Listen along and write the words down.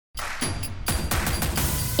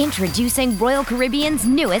Introducing Royal Caribbean's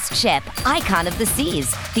newest ship, Icon of the Seas,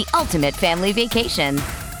 the ultimate family vacation.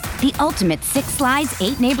 The ultimate 6 slides,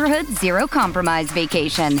 8 neighborhoods, 0 compromise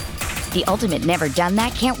vacation. The ultimate never done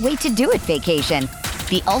that, can't wait to do it vacation.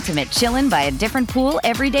 The ultimate chillin' by a different pool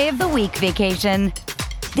every day of the week vacation.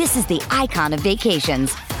 This is the Icon of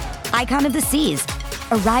Vacations. Icon of the Seas,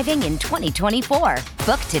 arriving in 2024.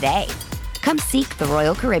 Book today. Come seek the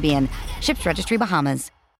Royal Caribbean. Ships Registry, Bahamas.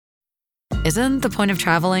 Isn't the point of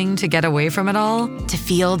traveling to get away from it all? To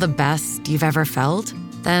feel the best you've ever felt?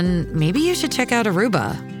 Then maybe you should check out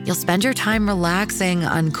Aruba. You'll spend your time relaxing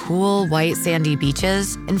on cool, white, sandy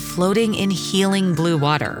beaches and floating in healing blue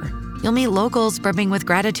water. You'll meet locals brimming with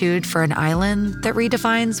gratitude for an island that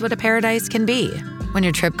redefines what a paradise can be. When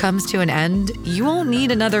your trip comes to an end, you won't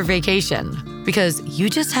need another vacation because you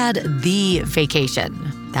just had the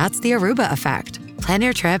vacation. That's the Aruba effect. Plan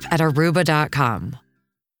your trip at Aruba.com.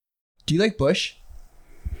 Do you like Bush?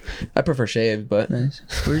 I prefer shaved, but Nice.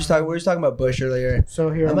 We were just talking about Bush earlier. So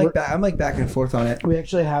here I'm like back and forth on it. we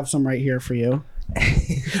actually have some right here for you.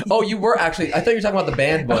 oh, you were actually. I thought you were talking about the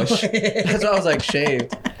band Bush. That's why I was like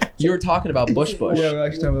shaved. You were talking about Bush. Yeah, we're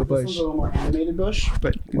actually talking about This Bush. one's a little more animated bush,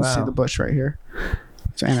 but you can see Wow. the bush right here.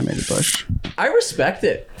 It's an animated bush. I respect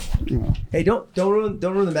it. Hey, don't ruin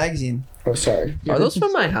the magazine. Oh, sorry. Are those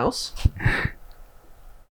from my house?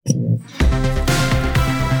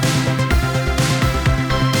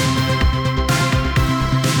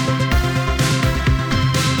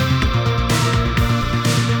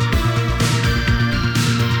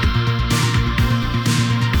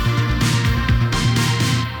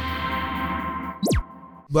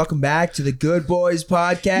 Welcome back to the Good Boys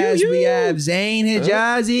podcast. Yoo-hoo. We have Zane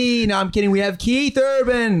Hijazi. No, I'm kidding. We have Keith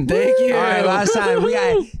Urban. Thank you. All right, last time we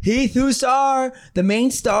got Heath Hussar, the main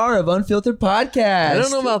star of Unfiltered Podcast. I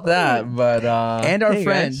don't know about that, but And our hey,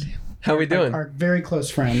 friend. guys. How we doing? Our very close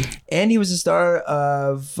friend. And he was a star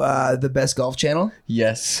of the Best Golf Channel.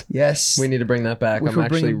 Yes. Yes. We need to bring that back. Which I'm we're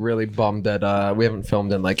actually bringing- really bummed that we haven't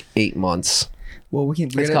filmed in like 8 months. Well,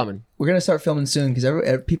 It's coming. We're gonna start filming soon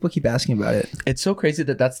because people keep asking about it. It's so crazy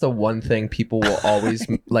that that's the one thing people will always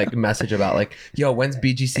like message about. Like, yo, when's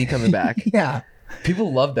BGC coming back? Yeah,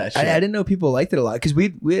 People love that shit. I didn't know people liked it a lot because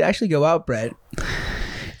we'd actually go out, Brett,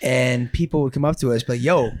 and people would come up to us like,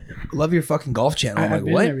 "Yo, love your fucking golf channel." I'm I've like,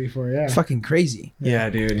 been "What? there before, yeah. Fucking crazy." Yeah,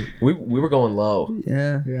 dude. We were going low.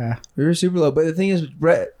 Yeah, Yeah. we were super low. But the thing is,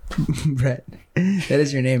 Brett, that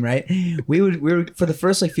is your name, right? We were for the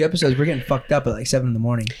first like few episodes, we're getting fucked up at like 7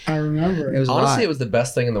 a.m. I remember. It was a Honestly, lot. it was the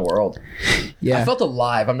best thing in the world. Yeah, I felt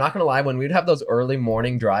alive. I'm not gonna lie. When we'd have those early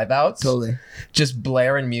morning drive outs, totally. just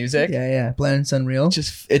blaring music, Yeah. Blend's Unreal.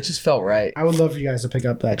 it just felt right. I would love for you guys to pick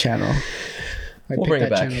up that channel. Like, We'll pick bring it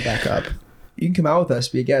that back. channel back up. You can come out with us,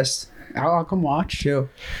 be a guest I'll come watch. too.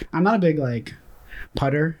 I'm not a big like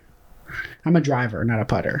putter. I'm a driver, not a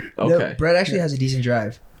putter. Okay. No, Brett actually has a decent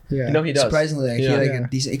drive. Yeah. You know he does. Surprisingly, like, Yeah. he like Yeah. a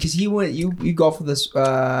decent because he went. You golfed with us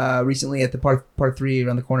recently at the part 3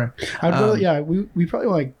 around the corner. I'd really, yeah, we probably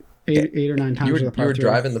like eight or nine times. You with were, the par you were three.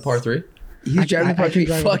 driving the par 3? He was driving the part 3.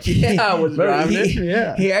 drive Fuck yeah, I was Bro, driving it.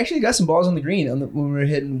 Yeah. He actually got some balls on the green when we were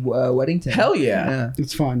hitting Weddington. Hell yeah. Yeah,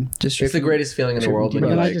 It's fun. just straight It's the from- greatest feeling in the world when But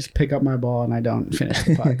you then I like, just pick up my ball and I don't finish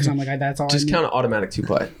the putt because I'm like, that's all. just I need. count an automatic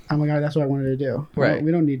 2-putt. I'm like, that's what I wanted to do. Right.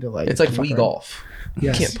 We don't need to like. It's like fuck Wii around. golf.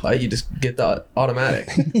 Yes. You can't putt, you just get the automatic.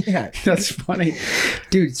 Yeah, That's funny.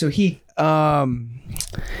 dude. So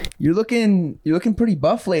you're looking pretty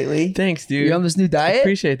buff lately. Thanks, dude. You're on this new diet.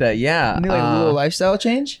 Appreciate that. Yeah. New, like, little lifestyle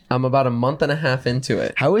change. I'm about a month and a half into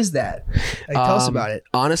it. How is that? Like, tell us about it.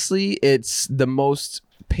 Honestly, it's the most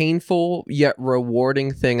painful yet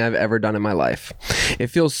rewarding thing I've ever done in my life. It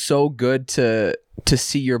feels so good to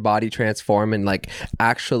see your body transform and like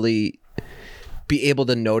actually be able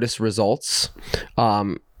to notice results.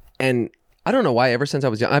 And I don't know why, ever since I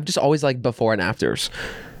was young, I've just always liked before and afters.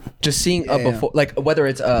 Just seeing a before, like whether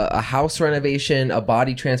it's a house renovation, a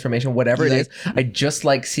body transformation, whatever it is, I just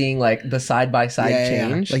like seeing like the side by side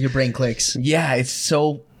change. Like your brain clicks. Yeah, it's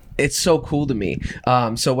so cool to me.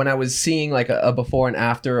 So when I was seeing like a before and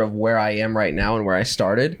after of where I am right now and where I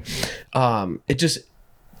started, it just,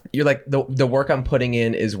 you're like, the work I'm putting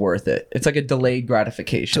in is worth it. It's like a delayed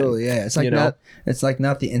gratification. Totally, yeah. It's like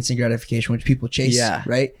not the instant gratification which people chase. Yeah.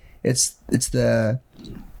 Right. It's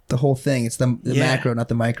the whole thing. It's the macro, not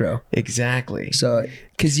the micro. Exactly. So,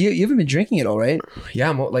 because you haven't been drinking it all, right? Yeah,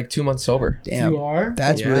 I'm like 2 months sober. Damn, You are?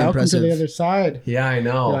 That's really Welcome impressive. to the other side. Yeah, I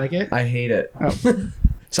know. You like it? I hate it. Oh.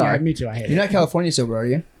 Sorry. Yeah, me too. I hate You're it. not California sober, are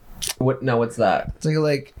you? What? No, what's that? It's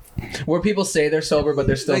like Where people say they're sober, but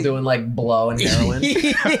they're still doing like blow and heroin.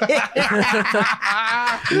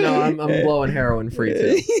 No, I'm blowing heroin free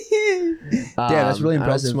too. Yeah, that's really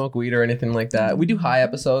impressive. I don't smoke weed or anything like that. We do high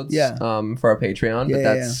episodes for our Patreon, but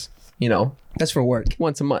that's, you know. That's for work.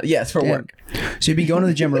 Once a month. Yeah, it's for work. So you'd be going to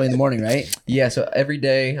the gym early in the morning, right? Yeah, so every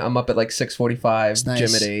day I'm up at like 6:45, nice.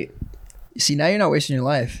 gym at 8. See, now you're not wasting your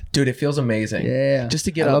life. Dude, it feels amazing. Yeah. Just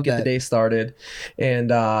to get up, get the day started. And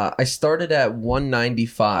I started at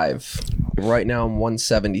 195. Right now I'm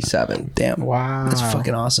 177. Damn. Wow. That's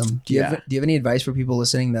fucking awesome. Do you have any advice for people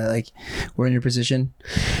listening that like were in your position?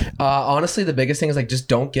 Honestly, the biggest thing is like just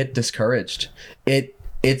don't get discouraged.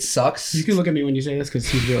 It sucks. You can look at me when you say this because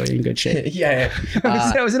he's really in good shape. Yeah.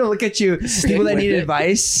 I was gonna look at you. People that need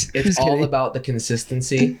advice. It's all about the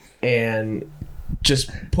consistency and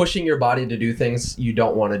just pushing your body to do things you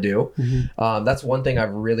don't want to do. That's one thing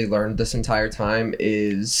I've really learned this entire time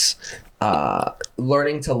is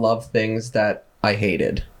learning to love things that I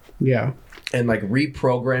hated. Yeah. And like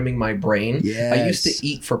reprogramming my brain. Yes. I used to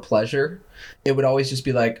eat for pleasure. It would always just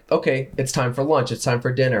be like, okay, it's time for lunch. It's time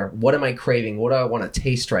for dinner. What am I craving? What do I want to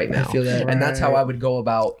taste right now? I feel that. And that's how I would go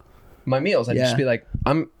about my meals. I'd just be like,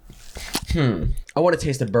 I want to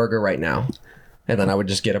taste a burger right now. And then I would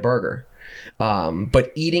just get a burger.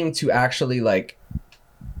 But eating to actually like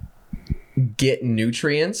get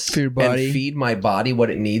nutrients for your body and feed my body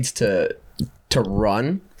what it needs to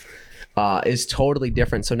run is totally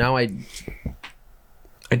different. So now I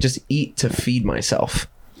just eat to feed myself.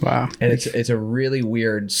 Wow. And it's a really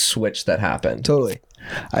weird switch that happened. Totally.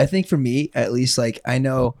 I think for me, at least, like I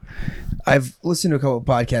know I've listened to a couple of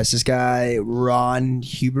podcasts. This guy, Ron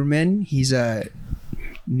Huberman, he's a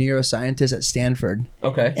neuroscientist at Stanford.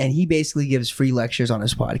 Okay. And he basically gives free lectures on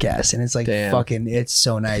his podcast. And it's like fucking, it's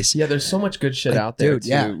so nice. Yeah, there's so much good shit out there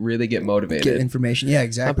to really get motivated. Get information. Yeah,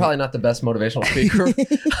 exactly. I'm probably not the best motivational speaker.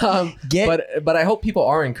 But I hope people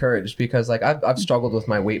are encouraged because like I've struggled with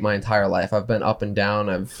my weight my entire life. I've been up and down.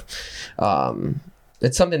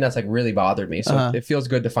 It's something that's like really bothered me. So it feels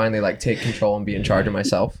good to finally like take control and be in charge of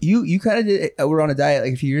myself. You kind of were on a diet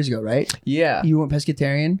like a few years ago, right? Yeah. You went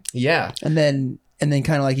pescatarian? Yeah. And then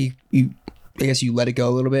kind of like you I guess you let it go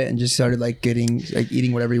a little bit and just started like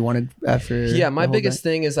eating whatever you wanted after. Yeah, my biggest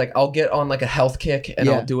thing is like I'll get on like a health kick and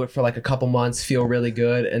I'll do it for like a couple months, feel really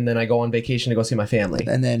good, and then I go on vacation to go see my family.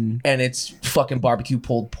 And it's fucking barbecue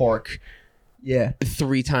pulled pork. Yeah.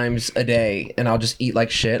 3 times a day, and I'll just eat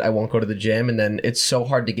like shit. I won't go to the gym, and then it's so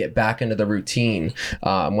hard to get back into the routine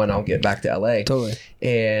when I'll get back to LA. Totally.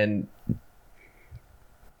 And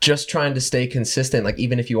just trying to stay consistent, like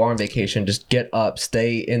even if you are on vacation, just get up,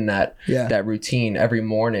 stay in that routine every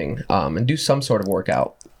morning, and do some sort of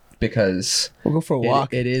workout because we'll go for a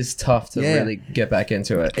walk. It is tough to really get back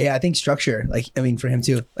into it. Yeah, I think structure, like I mean for him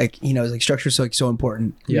too, like like structure is like so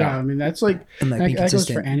important. Yeah, I mean that's like, and, like that goes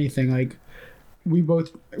for anything. Like we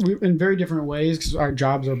in very different ways because our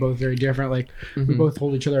jobs are both very different. Like we both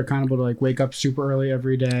hold each other accountable to like wake up super early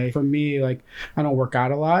every day. For me, like I don't work out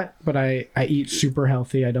a lot, but I eat super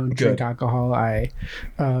healthy. I don't drink alcohol. I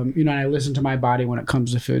and I listen to my body when it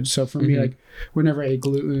comes to food. So for me, like whenever I eat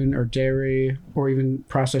gluten or dairy or even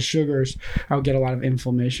processed sugars, I'll get a lot of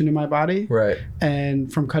inflammation in my body. Right.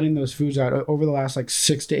 And from cutting those foods out over the last like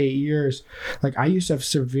 6 to 8 years, like I used to have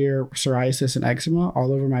severe psoriasis and eczema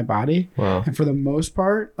all over my body. Wow. And for the most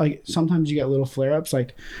part, like sometimes you get little flare-ups,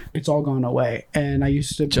 like it's all gone away. And I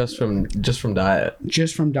used to just from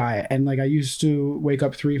diet. And like I used to wake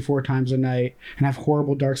up 3-4 times a night and have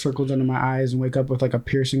horrible dark circles under my eyes and wake up with like a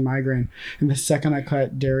piercing migraine. And the second I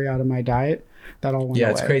cut dairy out of my diet, that all went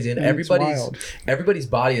away. It's crazy. And everybody's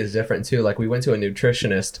body is different too. Like we went to a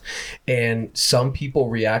nutritionist and some people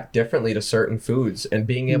react differently to certain foods, and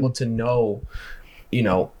being able to know,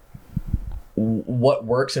 what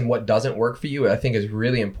works and what doesn't work for you, I think is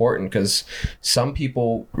really important because some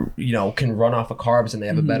people, can run off of carbs and they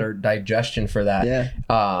have a better digestion for that. Yeah.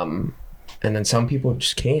 And then some people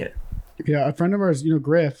just can't. Yeah, a friend of ours,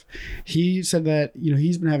 Griff, he said that,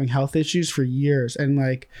 he's been having health issues for years and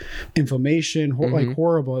like inflammation, like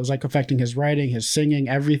horrible. It was like affecting his writing, his singing,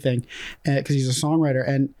 everything, because he's a songwriter.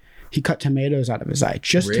 And he cut tomatoes out of his eye,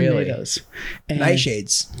 tomatoes. And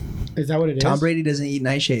nightshades. Is that what it is? Tom Brady doesn't eat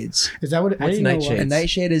nightshades. Is that what it is? What's nightshades? A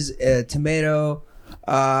nightshade is a tomato.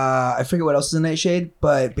 I forget what else is a nightshade,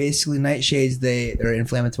 but basically nightshades, they're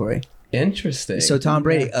inflammatory. Interesting. So Tom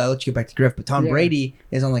Brady, let's get back to Griff, but Tom Brady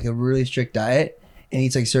is on like a really strict diet and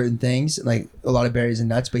eats like certain things, like a lot of berries and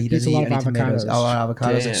nuts, but he doesn't eat any tomatoes. A lot of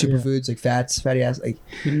avocados, like superfoods, like fats, fatty ass, like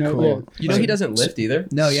cool. You know he doesn't lift either.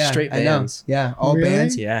 No, yeah, straight bands. Yeah, all Really?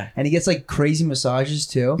 bands. Yeah, and he gets like crazy massages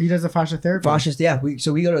too. He does the fascia therapy. Fascia, yeah.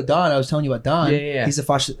 So we go to Don. I was telling you about Don. Yeah. He's a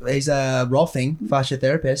Rolfing fascia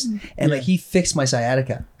therapist, and like he fixed my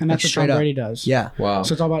sciatica. And that's like, what Tom Brady does. Yeah. wow.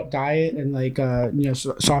 So it's all about diet and like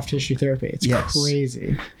soft tissue therapy. It's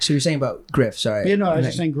crazy. So you're saying about Griff? Sorry. Yeah, no, I was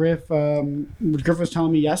just saying Griff. Griff was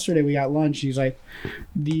telling me yesterday we got lunch. He's like,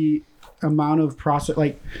 the amount of process,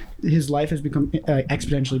 like his life has become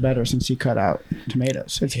exponentially better since he cut out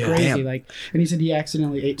tomatoes. It's crazy. Damn. Like, and he said he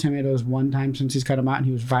accidentally ate tomatoes one time since he's cut them out, and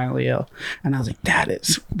he was violently ill. And I was like,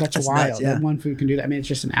 that's wild. Nuts, yeah. That one food can do that. I mean, it's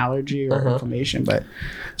just an allergy or inflammation, but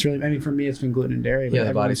it's really. I mean, for me, it's been gluten and dairy. But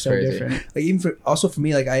the body's so crazy. different. Like even for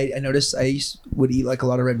me, like I noticed would eat like a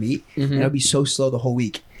lot of red meat, and I'd be so slow the whole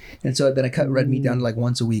week. And so then I cut red meat down to like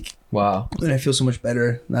once a week. Wow. And I feel so much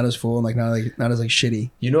better, not as full, and like not as like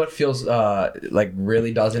shitty. You know what feels like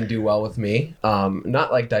really doesn't do well with me?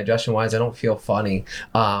 Not like digestion wise, I don't feel funny.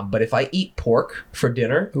 But if I eat pork for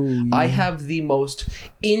dinner, I have the most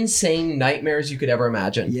insane nightmares you could ever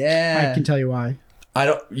imagine. Yeah. I can tell you why. I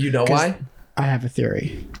don't. You know why? I have a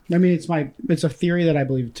theory. I mean, it's a theory that I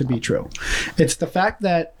believe to be true. It's the fact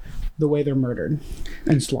that the way they're murdered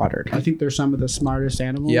and slaughtered. I think they're some of the smartest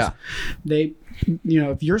animals. Yeah. They,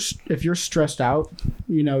 if you're stressed out,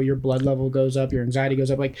 your blood level goes up, your anxiety goes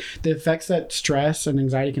up. Like the effects that stress and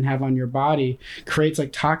anxiety can have on your body creates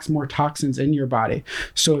like more toxins in your body.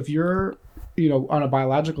 So if you're, on a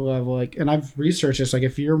biological level, like, and I've researched this, like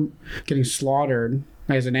if you're getting slaughtered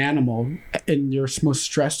as an animal in your most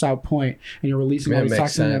stressed out point and you're releasing all these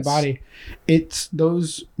toxins in your body, it's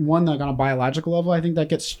those like on a biological level, I think that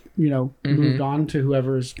gets moved on to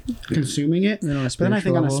whoever's consuming it. But then I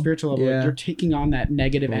think on a spiritual level, like, you're taking on that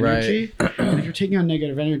negative energy. And if you're taking on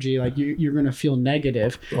negative energy, like you're going to feel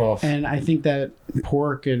negative. And I think that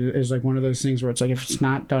pork is like one of those things where it's like if it's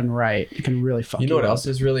not done right, it can really fuck you know what up. else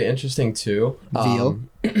is really interesting too? Veal.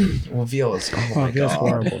 Well, veal is veal's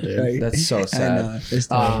horrible, dude. That's so sad.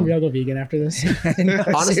 We all go vegan after this.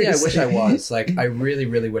 Honestly, I wish I was. Like, I really,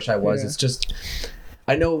 really wish I was. It's just,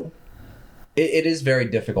 I know it is very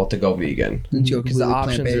difficult to go vegan because the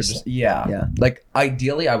options are just like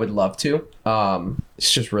ideally I would love to.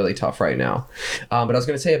 It's just really tough right now. But I was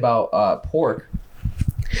going to say about pork.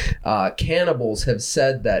 Cannibals have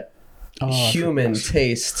said that human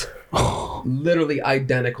taste literally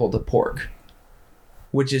identical to pork,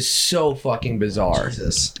 which is so fucking bizarre.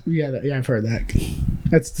 Jesus. Yeah, I've heard that.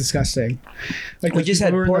 That's disgusting. Like we just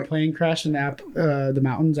had pork. pork. The plane crash in the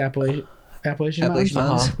mountains, Appalachian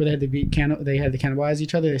Mountains, where they had to they had to cannibalize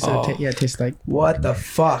each other. They said, it tastes like. What the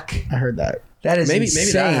fuck? I heard that. That is maybe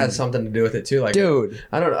insane. that has something to do with it too. Like, dude,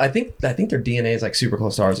 I don't know. I think their DNA is like super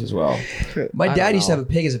close to ours as well. My dad used to have a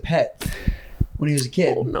pig as a pet when he was a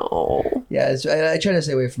kid. Oh no. Yeah, I try to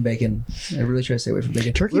stay away from bacon. I really try to stay away from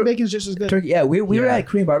bacon. Turkey bacon's just as good. Turkey, yeah. We were at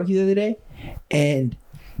Korean barbecue the other day, and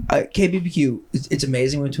KBBQ. It's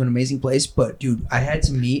amazing. We went to an amazing place, but dude, I had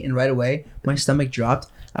some meat, and right away my stomach dropped.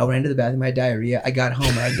 I ran to the bathroom. I had diarrhea. I got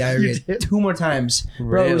home. I had diarrhea 2 more times.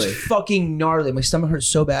 Bro, it was fucking gnarly. My stomach hurt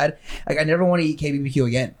so bad. Like I never want to eat KBBQ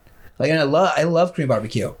again. Like, and I love Korean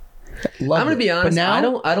barbecue. I'm gonna be honest.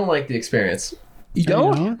 Now, I don't like the experience. You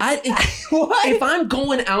don't? What? If I'm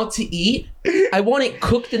going out to eat, I want it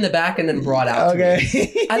cooked in the back and then brought out to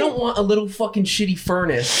me. I don't want a little fucking shitty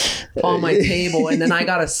furnace on my table and then I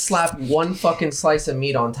gotta slap one fucking slice of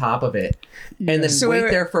meat on top of it and then wait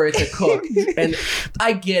there for it to cook. And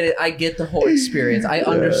I get it. I get the whole experience. I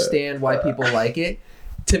understand why people like it.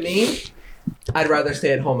 To me, I'd rather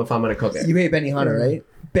stay at home if I'm gonna cook it. You hate Benihana, right?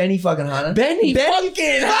 Benny fucking Hana. Benny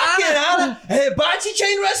fucking Hana. Hey, hibachi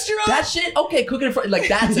chain restaurant. That shit. Okay, cooking in front. Like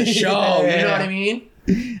that's a show. You know what I mean?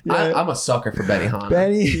 Yeah. I'm a sucker for Benny Hana.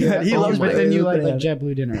 Benny. He loves. But then you like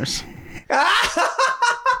JetBlue dinners.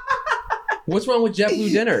 What's wrong with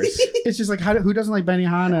JetBlue dinners? It's just like who doesn't like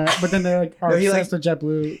Benihana? But then they're like obsessed with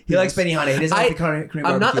JetBlue. He likes Benihana. He doesn't like the Korean barbecue.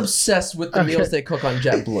 I'm not obsessed with the meals they cook on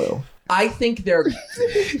JetBlue. I think they're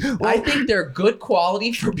good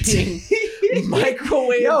quality for being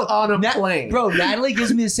microwaved on a plane. Bro, Natalie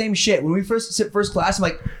gives me the same shit. When we first sit first class, I'm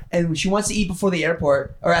like, and she wants to eat before the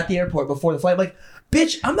airport or at the airport before the flight. I'm like,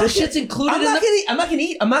 bitch, I'm not. Shit's included. I'm not gonna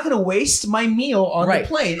eat. I'm not gonna waste my meal on the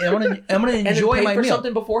plane. And I'm gonna enjoy and my for meal.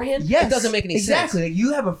 Something beforehand. Yes, it doesn't make any sense. Exactly. Like,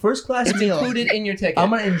 you have a first class meal included in your ticket. I'm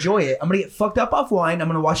gonna enjoy it. I'm gonna get fucked up off wine. I'm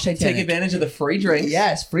gonna watch Titanic. Take advantage of the free drinks.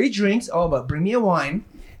 Yes, free drinks. Oh, but bring me a wine.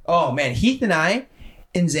 Oh man, Heath and I,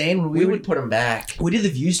 and Zane, when we would put them back. We did the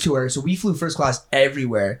Views tour, so we flew first class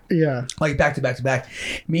everywhere. Yeah. Like back to back to back.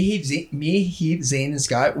 Me, Heath, Zane, and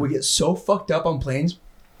Scott would get so fucked up on planes.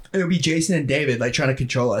 It would be Jason and David like trying to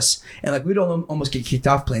control us, and like we'd almost get kicked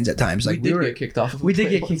off planes at times. Like we did get kicked off. We did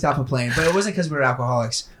get kicked off a plane, but it wasn't because we were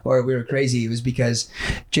alcoholics or we were crazy. It was because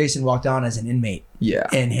Jason walked on as an inmate. Yeah,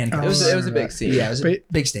 and handcuffs. It was a big scene. Yeah, it was a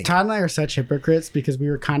big sting. Todd and I are such hypocrites because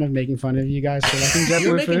we were kind of making fun of you guys for liking JetBlue You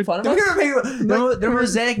were making food. fun of us? They're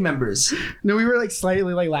Mosaic members. No, we were like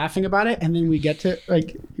slightly like laughing about it, and then we get to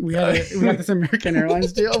like we got this American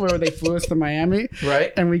Airlines deal where they flew us to Miami,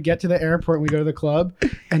 right? And we get to the airport and we go to the club,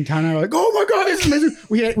 and Todd and I are like, "Oh my god, this is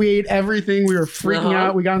amazing!" We ate everything. We were freaking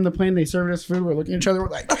out. We got on the plane. They served us food. We're looking at each other. We're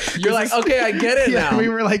like, "You're like, okay, I get it now." We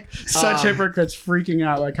were like such hypocrites, freaking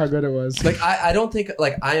out like how good it was. Like I don't think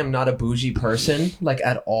like I am not a bougie person like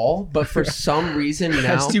at all, but for some reason now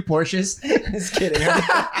has 2 Porsches. Just kidding.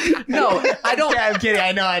 No, I don't. Yeah, I'm kidding.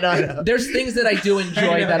 I know. There's things that I do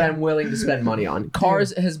enjoy that I'm willing to spend money on.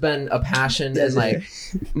 Cars has been a passion and like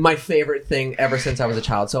my favorite thing ever since I was a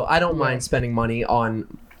child. So I don't mind spending money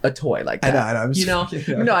on a toy like that. I know. You know?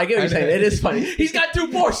 No, I get what you're saying. It is funny. He's got 2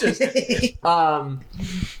 Porsches.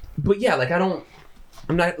 But yeah, like I'm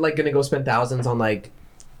not like gonna go spend thousands on like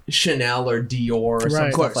Chanel or Dior or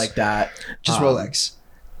some stuff like that. Just Rolex.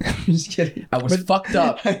 Just kidding. I was fucked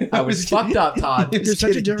up. I was fucked up, Todd. There's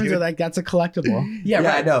such a difference. Like that's a collectible. Yeah,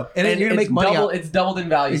 right. I know. And you're gonna make money. It's doubled in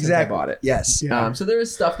value since I bought it. Yes. Yeah. So there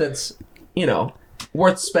is stuff that's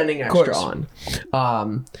worth spending extra on.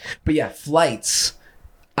 But yeah, flights.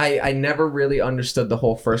 I never really understood the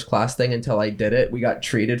whole first class thing until I did it. We got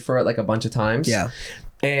treated for it like a bunch of times. Yeah.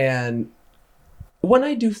 And when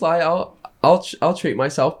I do fly, I'll treat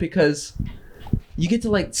myself because you get to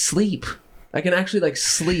like sleep. I can actually like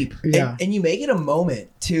sleep. Yeah. And you make it a moment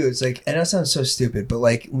too. It's like, I know it sounds so stupid, but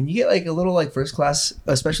like when you get like a little like first class,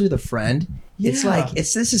 especially with a friend, it's like,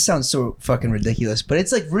 this just sounds so fucking ridiculous, but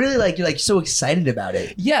it's like really like, you're like so excited about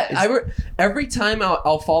it. Yeah. Every time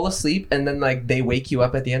I'll fall asleep and then like they wake you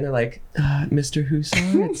up at the end. They're like, Mr.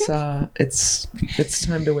 Hussar, it's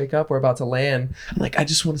time to wake up. We're about to land. I'm like, I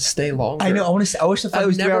just want to stay longer. I know. I wish the flight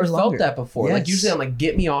was 3 never hours felt longer. that before. Yes. Like usually I'm like,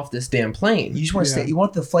 get me off this damn plane. You just want to stay. You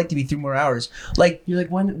want the flight to be 3 more hours. Like, You're like,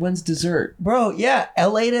 when's dessert? bro, yeah.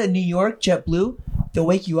 LA to New York, JetBlue, they'll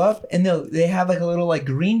wake you up and they have like a little like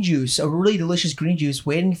green juice, a really delicious green juice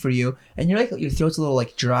waiting for you. And you're like, your throat's a little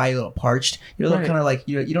like dry, a little parched. You're a little kind of like,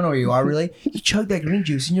 you don't know where you are really. You chug that green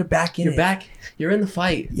juice and you're back in it. You're back. You're in the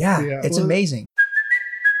fight. Yeah, Yeah. it's Well, amazing.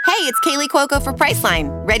 Hey, it's Kaylee Cuoco for Priceline.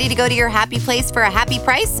 Ready to go to your happy place for a happy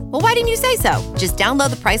price? Well, why didn't you say so? Just download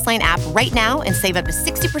the Priceline app right now and save up to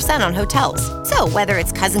 60% on hotels. So whether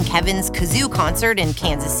it's Cousin Kevin's Kazoo Concert in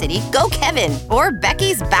Kansas City, go Kevin, or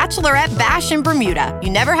Becky's Bachelorette Bash in Bermuda,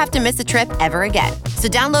 you never have to miss a trip ever again. So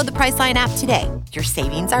download the Priceline app today. Your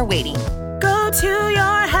savings are waiting. Go to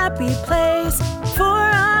your happy place for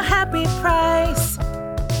a happy price.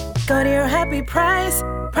 Go to your happy price,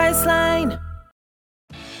 Priceline.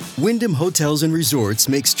 Wyndham Hotels and Resorts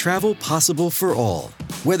makes travel possible for all.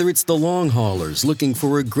 Whether it's the long haulers looking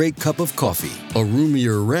for a great cup of coffee, a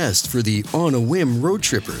roomier rest for the on-a-whim road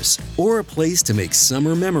trippers, or a place to make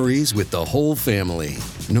summer memories with the whole family.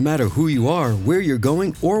 No matter who you are, where you're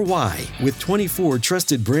going, or why, with 24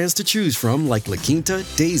 trusted brands to choose from like La Quinta,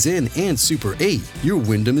 Days Inn, and Super 8, your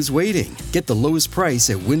Wyndham is waiting. Get the lowest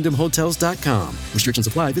price at wyndhamhotels.com. Restrictions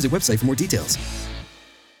apply. Visit website for more details.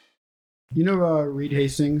 You know Reed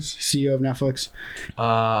Hastings, CEO of Netflix?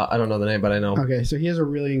 I don't know the name, but I know. Okay, so he has a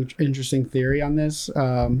really interesting theory on this,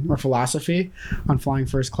 or philosophy on flying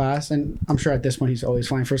first class. And I'm sure at this point he's always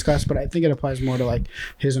flying first class, but I think it applies more to like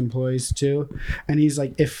his employees too. And he's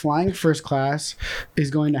like, if flying first class is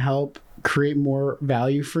going to help create more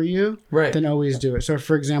value for you, right, then always do it. So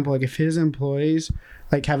for example, like if his employees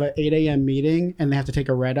like have an 8 a.m. meeting and they have to take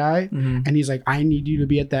a red eye, and he's like, I need you to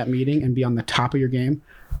be at that meeting and be on the top of your game,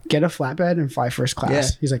 get a flatbed and fly first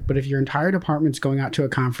class. Yeah. He's like, but if your entire department's going out to a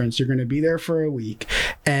conference, you're going to be there for a week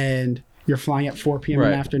and you're flying at 4 p.m.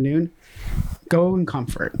 in the afternoon, go in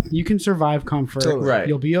comfort. You can survive comfort. Totally. Right.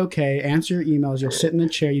 You'll be okay. Answer your emails. You'll sit in the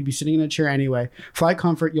chair. You'd be sitting in a chair anyway. Fly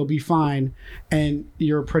comfort. You'll be fine. And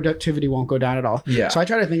your productivity won't go down at all. Yeah. So I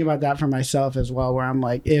try to think about that for myself as well, where I'm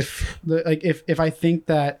like, if I think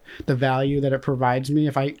that the value that it provides me,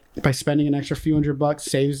 if by spending an extra few $100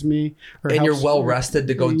 saves me, or and you're helps, well rested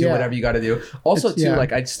to go do whatever you got to do. Also, too,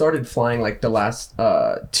 like I started flying like the last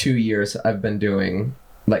 2 years. I've been doing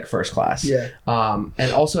like first class. Yeah.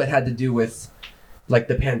 And also it had to do with like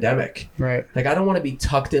the pandemic. Right. Like I don't want to be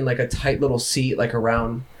tucked in like a tight little seat like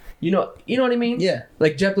around. You know what I mean? Yeah.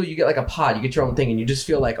 Like JetBlue, you get like a pod, you get your own thing, and you just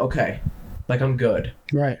feel like, okay, Like I'm good.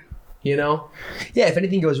 Right. You know? Yeah, if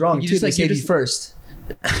anything goes wrong, You you just, just like, save you you just- first.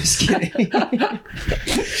 Just kidding.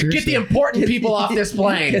 Get the important people off this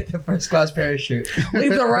plane. Get the first class parachute.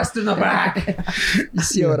 Leave the rest in the back. You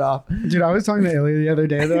seal it off. Dude, I was talking to Ilya the other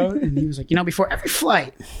day though, and he was like, before every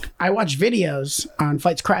flight, I watch videos on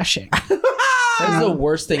flights crashing. That's the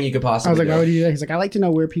worst thing you could possibly I was like, do. why would you do that? He's like, I like to know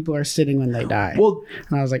where people are sitting when they die. Well,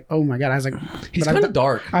 and I was like, oh my God. I was like, He's but kind of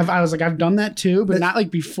dark. I was like, I've done that too, but not like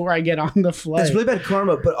before I get on the flight. it's really bad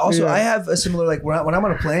karma, but also Yeah. I have a similar, like, when I'm on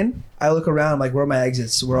a plane, I look around, like, where are my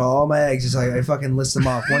exits? Where are all my exits? Like, I fucking list them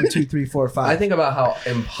off. 1, 2, 3, 4, 5. I think about how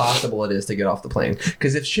impossible it is to get off the plane.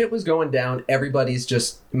 Because if shit was going down, everybody's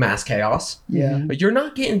just mass chaos. Yeah. But you're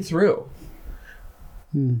not getting through.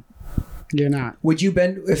 You're not. Would you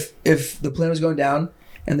bend, if the plane was going down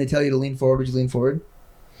and they tell you to lean forward, would you lean forward?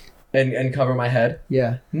 And cover my head?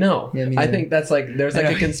 Yeah. No. Yeah, me I neither. think that's like, there's like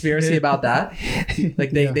a conspiracy about that.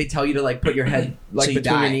 Like they tell you to like put your head like So you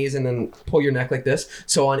between your die. knees and then pull your neck like this.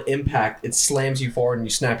 So on impact, it slams you forward and you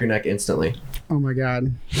snap your neck instantly. Oh my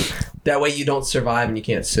God. That way you don't survive and you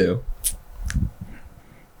can't sue.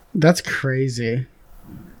 That's crazy.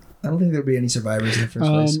 I don't think there'd be any survivors in the first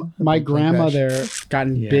place. My Plane crash. grandmother got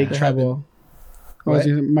in big That trouble. What?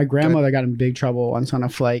 My grandmother got in big trouble once on a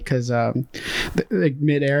flight because like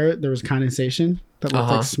midair there was condensation that looked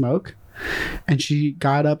like smoke, and she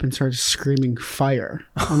got up and started screaming fire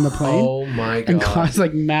on the plane. Oh my And God. caused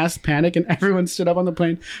like mass panic, and everyone stood up on the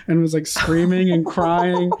plane and was like screaming and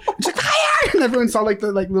crying. She's like, fire! And everyone saw like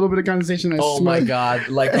the little bit of condensation and Oh smoke. my God.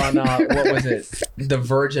 Like on, what was it? The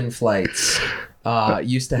Virgin flights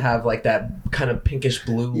used to have like that kind of pinkish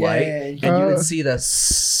blue light. yeah. And you would see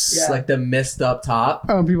Yeah. like the mist up top.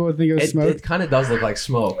 Oh, people would think it was smoke. It kind of does look like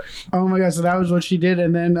smoke. Oh my God! So that was what she did,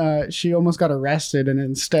 and then she almost got arrested, and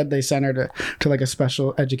instead they sent her to like a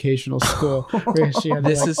special educational school where she had to,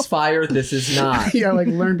 This like, is fire. This is not. yeah, like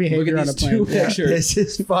learn Look behavior at on a these plane. two Yeah. pictures. This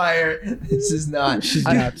is fire. This is not. She's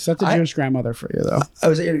nuts. That's a Jewish grandmother for you, though. I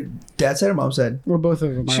was at your dad's side or mom's side? Well, both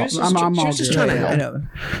of them. She was I'm just- she all was just Jewish. trying to Yeah, help. I know.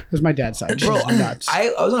 It was my dad's side. Bro, She's nuts.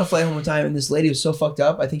 I was on a flight home one time and this lady was so fucked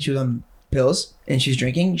up. I think she was on pills and she's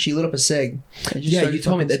drinking. She lit up a cig. and just Yeah, started you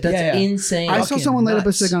told me fucking- that. That's yeah. insane. I saw fucking someone light up a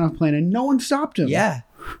nuts. cig on a plane, and no one stopped him. Yeah.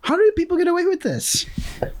 How do people get away with this?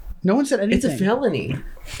 No one said anything. It's a felony.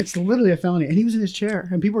 It's literally a felony, and he was in his chair,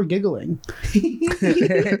 and people were giggling.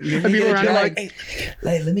 And people around you're are like, hey,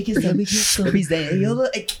 let me get some. Let me get some. He's there. Hey, yo,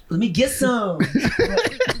 look, hey, let me get some.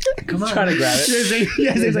 Come on. Trying to grab it.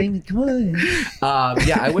 Yeah, he's like, come on.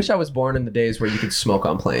 Yeah, I wish I was born in the days where you could smoke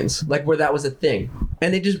on planes, like where that was a thing,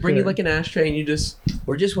 and they just bring you like an ashtray and you just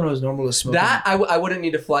Or just when it was normal to smoke. that. I wouldn't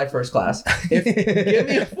need to fly first class. If give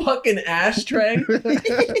me a fucking ashtray,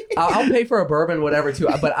 I'll pay for a bourbon, whatever, too.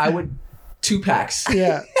 But I would 2 packs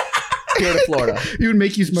Yeah, here to Florida. he would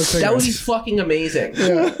make you smoke cigarettes. That would be fucking amazing.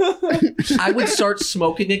 Yeah. I would start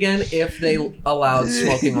smoking again if they allowed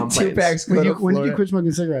smoking on planes. 2 packs. When, go to when did you Florida. quit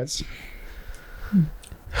smoking cigarettes?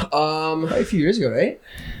 Probably a few years ago, right?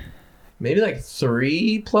 Maybe like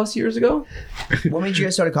 3+ years ago. What made you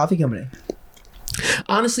guys start a coffee company?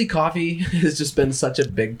 Honestly, coffee has just been such a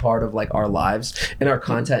big part of like our lives and our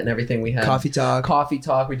content and everything we have. Coffee Talk. Coffee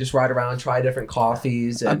talk. We just ride around, try different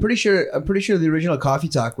coffees. And I'm pretty sure the original Coffee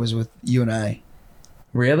Talk was with you and I.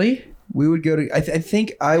 Really? We would go to. I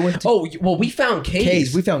think I went to Oh well, we found K's.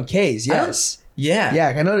 K's. We found K's. Yes. Yeah. Yeah,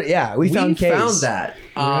 I know. Yeah, we found K's. found that.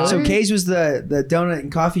 So K's was the donut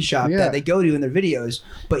and coffee shop Yeah. that they go to in their videos.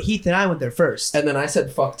 But Heath and I went there first. And then I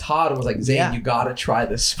said, "Fuck Todd," and was like, "Zane, Yeah. you gotta try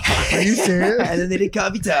this spot." Are you serious? And then they did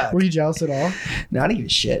Coffee Talk. Were you jealous at all? No, I didn't give a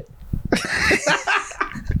shit.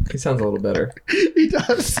 It sounds a little better. He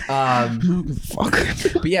does. Fuck.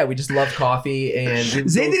 But yeah, we just love coffee, and we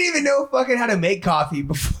Zane didn't even know fucking how to make coffee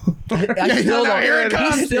before. I still don't. Here it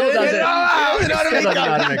comes. He still doesn't. I don't know how to Still make doesn't know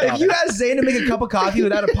how to coffee. make If coffee. you ask Zane to make a cup of coffee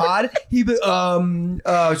without a pod, he'd be so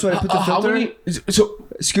I put the How filter many? So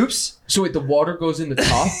scoops. wait, the water goes in the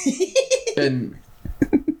top, and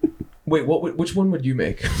wait, which one would you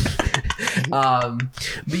make?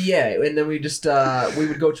 But yeah, and then we just we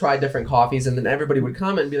would go try different coffees, and then everybody would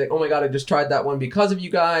comment and be like, "Oh my god, I just tried that one because of you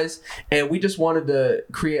guys," and we just wanted to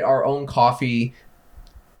create our own coffee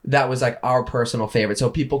that was like our personal favorite, so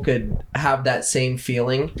people could have that same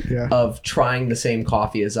feeling Yeah. of trying the same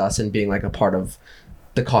coffee as us and being like a part of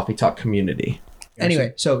the Coffee Talk community.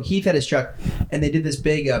 Anyway, so Heath had his truck, and they did this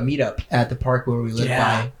big meetup at the park where we live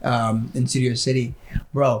Yeah. by in Studio City.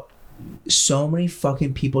 Bro, so many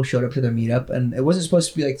fucking people showed up to their meetup, and it wasn't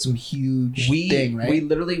supposed to be like some huge thing, right? We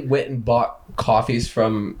literally went and bought coffees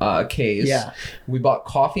from K's. Yeah. We bought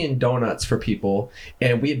coffee and donuts for people,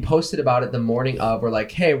 and we had posted about it the morning of. We're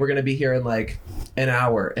like, hey, we're gonna be here in like an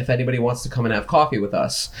hour if anybody wants to come and have coffee with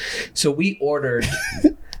us. So we ordered.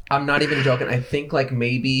 I'm not even joking. I think like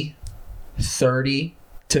maybe 30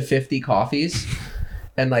 to 50 coffees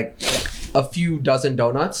and like a few dozen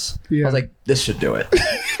donuts. I was like, this should do it.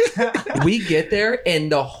 We get there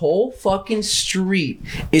and the whole fucking street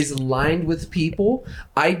is lined with people.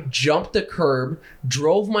 I jumped the curb,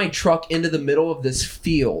 drove my truck into the middle of this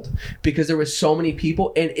field because there was so many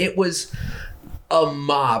people, and it was a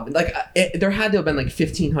mob. Like there had to have been like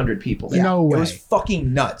 1,500 people. Yeah, No way. It was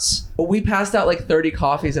fucking nuts. We passed out like 30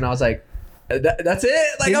 coffees, and I was like, that's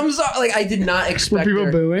it? Like, I'm sorry. Like, I did not Were expect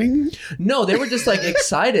people booing? No, they were just like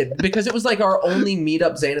excited because it was like our only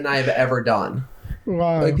meetup Zane and I have ever done.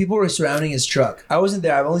 Wow. Like people were surrounding his truck. I wasn't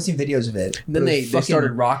there. I've only seen videos of it. And then they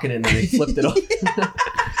started rocking it and they flipped it off.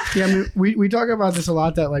 Yeah, I mean, we talk about this a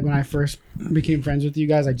lot, that like when I first became friends with you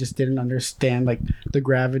guys, I just didn't understand like the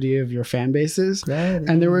gravity of your fan bases.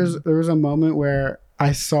 And there was a moment where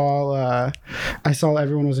I saw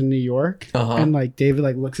everyone was in New York, and like David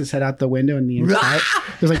like looks his head out the window, and the entire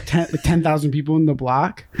there's like 10,000 people in the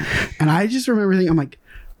block, and I just remember thinking, I'm like,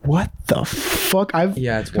 what the fuck?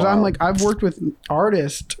 It's because I'm like, I've worked with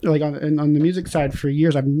artists like on the music side for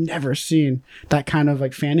years. I've never seen that kind of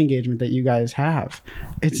like fan engagement that you guys have.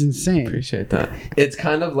 It's insane. Appreciate that. It's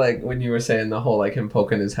kind of like when you were saying the whole like him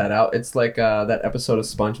poking his head out. It's like that episode of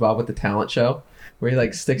SpongeBob with the talent show where he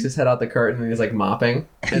like sticks his head out the curtain and he's like mopping,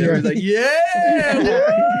 and everyone's like, yeah,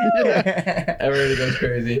 everybody goes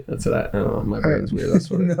crazy. That's what I don't know. My brain's weird. That's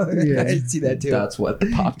what. I see that too. That's what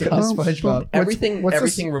popped up. SpongeBob. Everything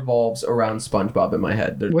revolves around SpongeBob in my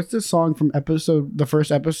head. What's the song from the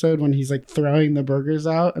first episode when he's like throwing the burgers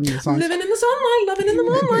out and the song? Living in the sunlight, loving in the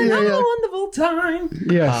moonlight, having a wonderful time.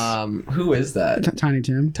 Yes. Who is that? Tiny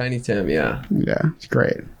Tim. Tiny Tim. Yeah. Yeah, it's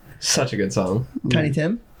great. Such a good song. Tiny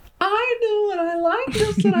Tim. I do what I like,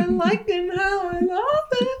 just what I like, and how I love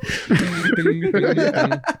it.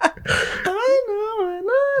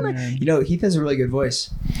 You know, Heath has a really good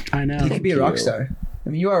voice. I know. He could be a rock star. I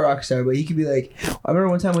mean, you are a rock star, but he could be like. I remember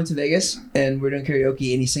one time I went to Vegas and we're doing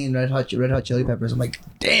karaoke and he's singing Red Hot Chili Peppers. I'm like,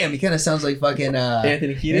 damn, he kind of sounds like fucking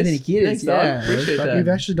Anthony Kiedis. Anthony Kiedis, Thanks, dog. yeah. Appreciate that. We've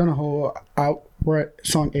actually done a whole we're at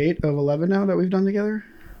song 8 of 11 now that we've done together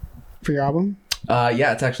for your album.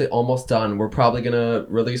 Yeah, it's actually almost done. We're probably gonna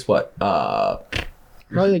release what?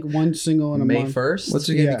 Probably like one single in a May month. 1st. What's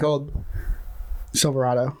it gonna be called?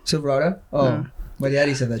 Silverado. Silverado? Oh, Yeah. my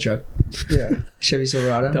daddy's had that truck. Yeah. Chevy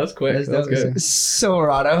Silverado. That was quick. That was good.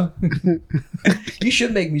 Silverado. You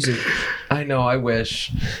should make music. I know. I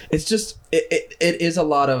wish. It's just it is a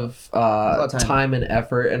lot of time and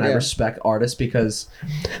effort, and I respect artists because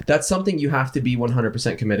that's something you have to be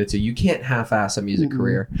 100% committed to. You can't half-ass a music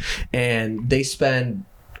career, and they spend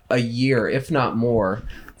a year, if not more,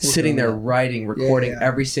 sitting there writing, recording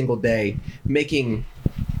every single day, making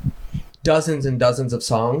dozens and dozens of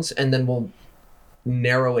songs, and then we'll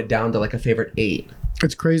narrow it down to like a favorite 8.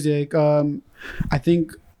 It's crazy. Like, I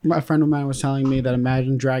think a friend of mine was telling me that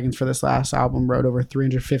Imagine Dragons for this last album wrote over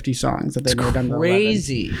 350 songs that they made done.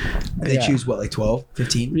 Crazy. They choose what, like 12,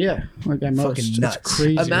 15? Yeah, like at most. Fucking nuts. It's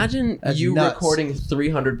crazy. Imagine That's you nuts. recording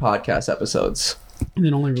 300 podcast episodes. And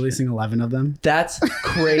then only releasing 11 of them. That's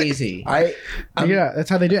crazy. Yeah,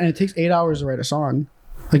 that's how they do it. And it takes 8 hours to write a song.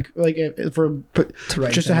 Like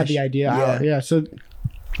just to have the idea out. Yeah, so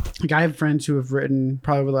like I have friends who have written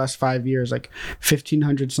probably over the last 5 years like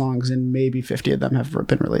 1,500 songs, and maybe 50 of them have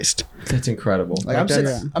been released. That's incredible. Like I'm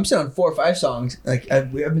sitting on 4 or 5 songs. Like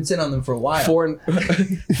I've been sitting on them for a while. 4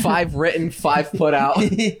 and 5 written, 5 put out.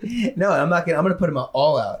 No, I'm gonna put them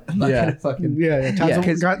all out. I'm not gonna fucking.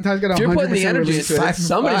 Ty's got If you're putting the 100% energy release.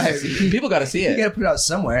 into it, people got to see You it. gotta put it out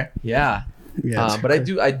somewhere. Yeah. But I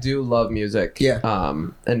do love music. Yeah.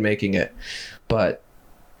 And making it. But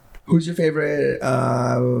Who's your favorite?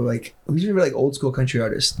 Who's your favorite old school country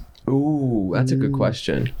artist? ooh, that's a good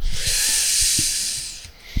question.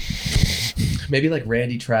 Maybe like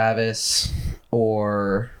Randy Travis,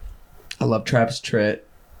 or I love Travis Tritt.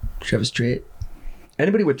 Travis Tritt.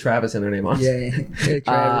 Anybody with Travis in their name, honestly. Yeah.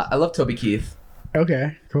 Travis. I love Toby Keith.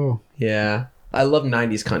 Okay, cool. Yeah. I love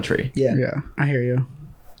 90s country. Yeah, I hear you.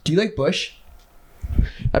 Do you like Bush?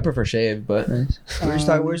 I prefer shave, but Nice. We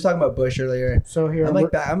were just talking about Bush earlier. So here,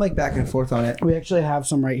 I'm like back and forth on it. we actually have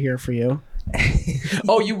some right here for you.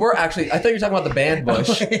 oh, you were actually. I thought you were talking about the band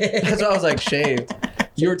Bush. That's why I was like shaved.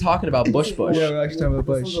 You were talking about Bush. Yeah, we're actually talking about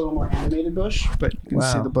This one's Bush. a little more animated Bush, but you can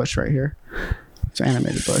see Wow. the bush right here. It's an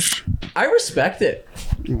animated bush. I respect it.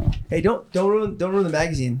 Hey, don't ruin the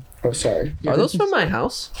magazine. Oh, sorry. Are those from my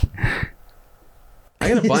house? I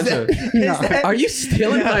got a bunch of. Are you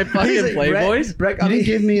stealing my fucking Playboys? Brett, You didn't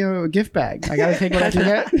give me a gift bag. I gotta take what I can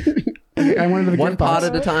get. I wanted the One gift pot box.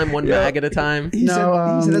 at a time, one bag at a time. He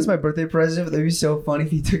No, said that's my birthday present. That'd be so funny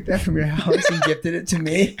if you took that from your house and gifted it to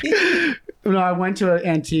me. No, I went to an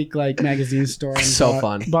antique like magazine store and So bought,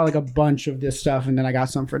 fun. bought like a bunch of this stuff, and then I got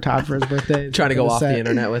some for Todd for his birthday. Trying to go off the set.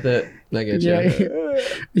 internet with it. I get you. Yeah,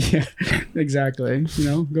 yeah, exactly. You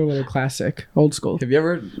know, go a little classic, old school. Have you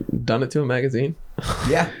ever done it to a magazine?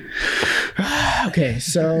 Yeah. Okay,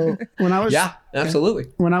 so when I was Yeah, absolutely.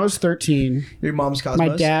 when I was 13, Your mom's Cosmos.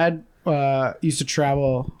 my dad used to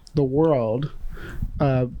travel the world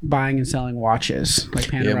buying and selling watches,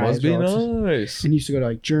 like It must be Panerai. nice. And he used to go to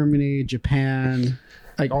like Germany, Japan,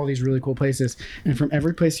 like all these really cool places. And from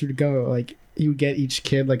every place he would go, like he would get each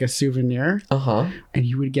kid like a souvenir, Uh-huh. and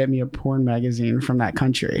he would get me a porn magazine from that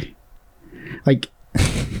country, like,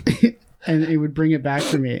 and it would bring it back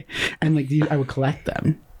for me, and like I would collect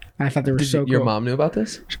them. And I thought they were so cool. Your mom knew about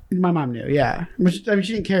this? My mom knew, yeah. But I mean,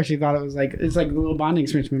 she didn't care. She thought it was like, it's like a little bonding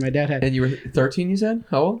experience me and my dad had. And you were 13, you said?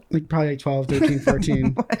 How old? Like probably like 12, 13,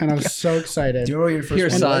 14. And I was so excited. Do you remember your first Here,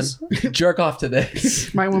 one son. was? Jerk off to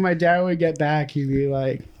this. When my dad would get back, he'd be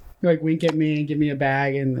like wink at me and give me a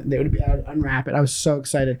bag, and they would be, I would unwrap it. I was so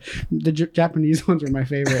excited. The Japanese ones were my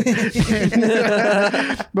favorite.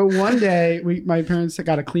 But one day, my parents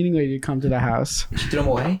got a cleaning lady to come to the house, Threw them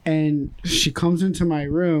away? and she comes into my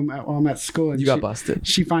room while I'm at school, and You got busted.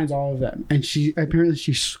 She finds all of them, and she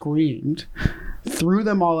screamed, threw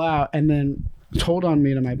them all out, and then told on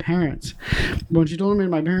me to my parents. But when she told me to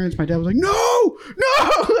my parents, my dad was like, no,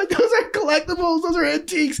 like, those are collectibles, those are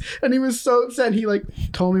antiques. And he was so upset. He like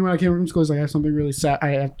told me when I came from school, he's like, I have something really sad.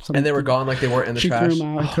 I have something. And they were gone like they weren't in the She trash. threw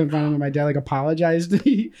them out. I couldn't find them. And my dad like apologized.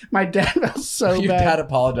 My dad felt so Your bad. dad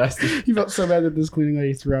apologized. He felt so bad that this cleaning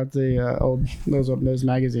lady threw out the those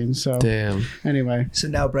magazines. So Damn. anyway, So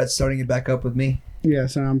now Brett's starting it back up with me. yeah.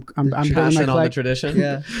 So I'm building my Passing on the collect- tradition.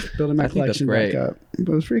 Yeah. building my I think that's collection great. back up.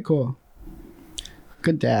 But it was pretty cool.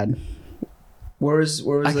 Good dad. Where was I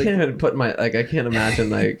like can't even put my, like, I can't imagine,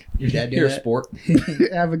 like, your dad doing your that? sport.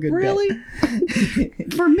 Have a good Really? day.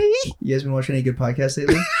 For me? You guys been watching any good podcasts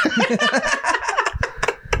lately?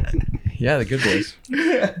 Yeah, the good boys.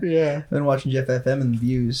 Yeah. I've been watching Jeff FM and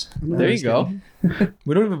Views. There you go.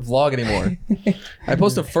 We don't even vlog anymore. I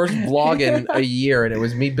posted the first vlog in a year, and it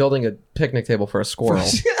was me building a picnic table for a squirrel.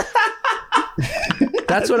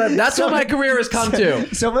 That's what my career has come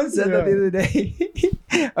to. Someone said that the other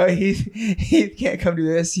day. Oh, he can't come to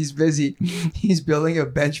this. He's busy. He's building a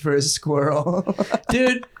bench for his squirrel.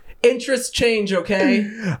 Dude, interests change, okay?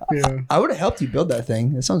 Yeah. I would have helped you build that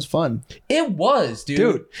thing. That sounds fun. It was,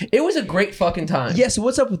 dude. It was a great fucking time. Yeah, so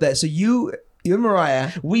what's up with that? So you and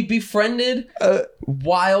Mariah. We befriended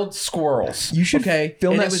wild squirrels. You should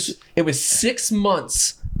film and that. it was 6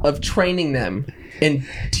 months of training them in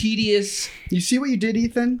tedious. You see what you did,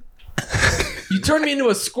 Ethan? You turned me into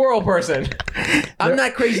a squirrel person. I'm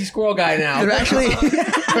that crazy squirrel guy now. They're actually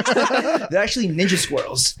they're actually ninja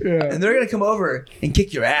squirrels. Yeah. And they're gonna come over and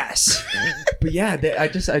kick your ass. But yeah, I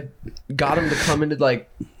got them to come into like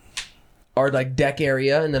our like deck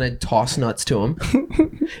area, and then I'd toss nuts to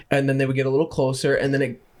them, and then they would get a little closer, and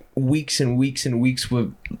then weeks and weeks and weeks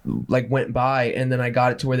would like went by, and then I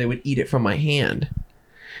got it to where they would eat it from my hand.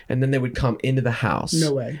 And then they would come into the house.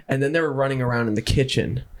 No way. And then they were running around in the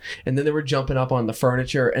kitchen. And then they were jumping up on the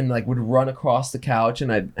furniture and like would run across the couch,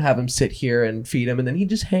 and I'd have him sit here and feed him, and then he'd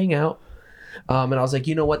just hang out. And I was like,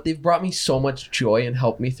 you know what? They've brought me so much joy and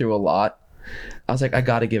helped me through a lot. I was like, I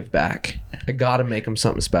got to give back. I got to make them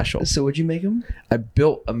something special. So what'd you make them? I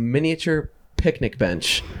built a miniature picnic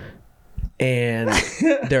bench, and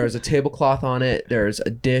there's a tablecloth on it. There's a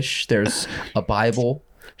dish. There's a Bible,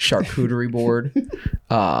 charcuterie board,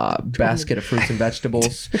 basket of fruits and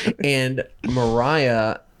vegetables, and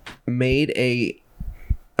Mariah made a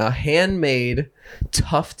handmade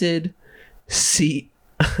tufted seat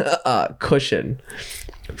cushion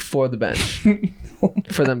for the bench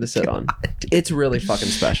for them to sit on. It's really fucking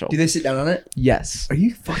special. Do they sit down on it? Yes. Are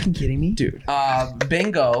you fucking kidding me? Dude.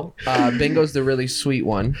 Bingo. Bingo's the really sweet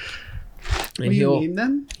one. Will you name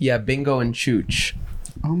them? Yeah, Bingo and Chooch.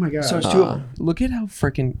 Oh my god. So it's two of them. Look at how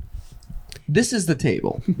freaking. This is the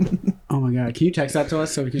table. Oh my god. Can you text that to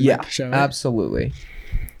us so we can Yeah, like, show it? absolutely.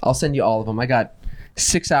 I'll send you all of them. I got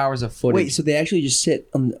 6 hours of footage. Wait, so they actually just sit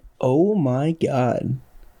on the, oh my god.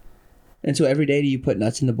 And so every day do you put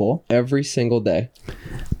nuts in the bowl? Every single day.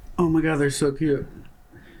 Oh my god, they're so cute.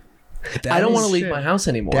 I don't want to leave shit. my house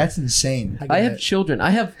anymore. That's insane. I have children.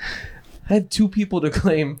 I have I have 2 people to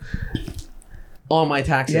claim all my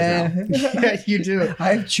taxes now. Yeah, you do.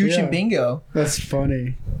 I have Chooch and Bingo. That's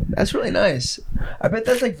funny. That's really nice. I bet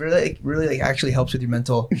that's like really like actually helps with your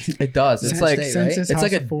mental. It does. It's like State, right? it's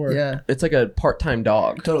like a Yeah, it's like a part-time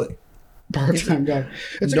dog. totally. Part-time dog.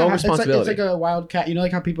 It's No like responsibility. It's like a wild cat. You know,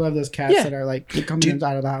 like how people have those cats Yeah. that are like they come in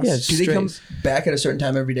out of the house. Yeah, Do they come back at a certain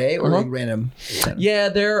time every day or like random? Yeah,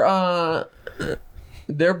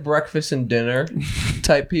 they're breakfast and dinner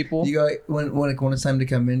type people. You go when it's time to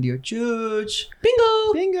come in. Do you go Chooch,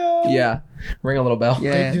 Bingo. Bingo? Yeah, ring a little bell.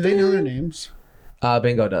 Yeah. Do they know their names?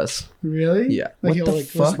 Bingo does. Really? Yeah. Like What he'll the like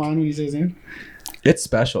fuck? respond when he says him. It's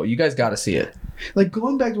special. You guys got to see it. Like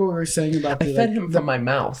going back to what we were saying about I the fed like, him the from my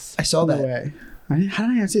mouth. I saw no that. way. How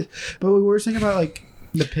did I see it? But we were saying about like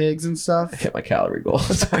the pigs and stuff. Hit my calorie goal.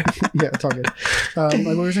 Sorry. Yeah, it's all good. Like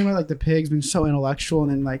we were saying about like the pigs being so intellectual,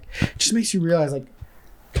 and then like it just makes you realize like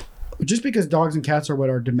just because dogs and cats are what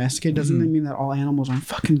are domesticated doesn't mean that all animals are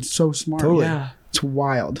fucking so smart. Totally. Yeah. It's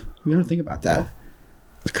wild. We don't think about that.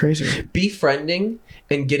 It's crazy. Befriending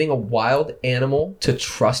and getting a wild animal to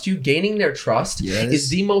trust you, gaining their trust, Yes. is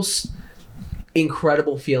the most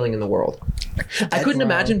incredible feeling in the world. I couldn't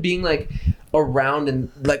imagine being like around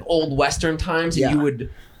in like old Western times and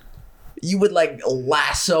you would like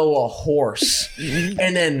lasso a horse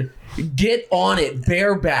and then get on it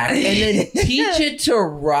bareback and then teach it to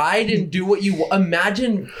ride and do what you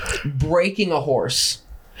imagine breaking a horse.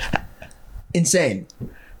 Insane.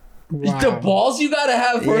 Wow. The balls you gotta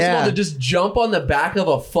have first of all Yeah. to just jump on the back of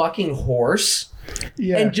a fucking horse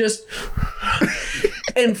Yeah. and just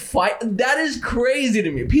and fight. That is crazy to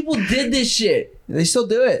me. People did this shit. They still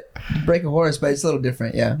do it. Break a horse, but it's a little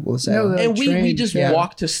different. Yeah, we'll say. No, And we trained, just yeah.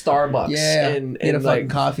 walk to Starbucks and get a like fucking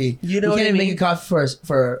coffee. you know we what can't I even mean? make a coffee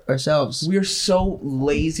for ourselves. We're so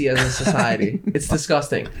lazy as a society. It's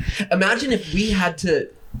disgusting. Imagine if we had to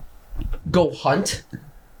go hunt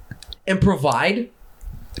and provide.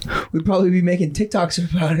 We'd probably be making TikToks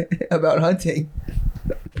about it, about hunting.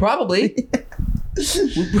 Probably.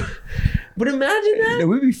 But imagine that. Yeah,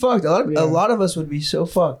 we'd be fucked. A lot of us would be so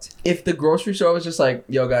fucked. If the grocery store was just like,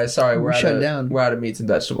 yo guys, sorry, we're shut out of, down. we're out of meats and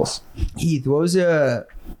vegetables. Heath, what was a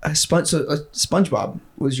SpongeBob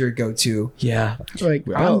was your go-to? Yeah. Like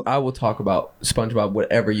I will talk about SpongeBob,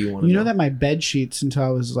 whatever you want to you know that my bed sheets until I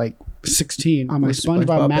was like 16 on my Was SpongeBob,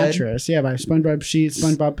 SpongeBob bed? mattress. Yeah, my SpongeBob sheets,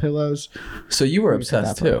 SpongeBob pillows. So you were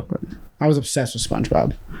obsessed too. I was obsessed with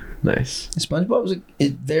SpongeBob. Nice. SpongeBob was a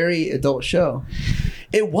very adult show.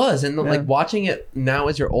 It was, and like watching it now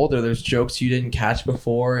as you're older, there's jokes you didn't catch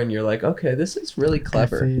before, and you're like, okay, this is really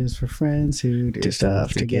clever. F is for friends who do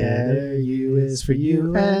stuff together. U is for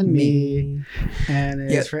you and me. N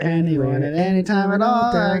is for anyone at any time at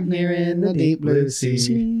all. Out here in the deep blue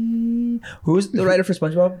sea. Who was the writer for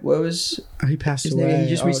SpongeBob? What was He passed his away. name? He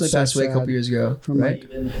just recently it's so passed away a couple sad. years ago, From right? like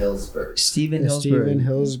Steven Hillsberg. Steven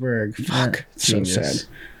Hillsberg. Fuck. It's so Genius. sad.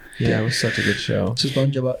 Yeah, it was such a good show. So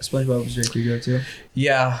SpongeBob was your go-to.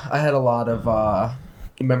 Yeah, I had a lot of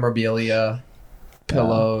memorabilia,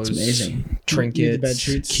 pillows, it's amazing. trinkets, bed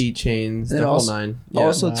sheets. keychains, And the then whole also- nine. Yeah.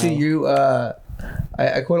 Also, Wow. too, you.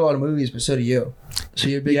 I quote a lot of movies, but so do you. So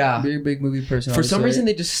you're a big, Yeah. big movie person. For some obviously. reason,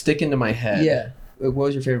 they just stick into my head. Yeah. What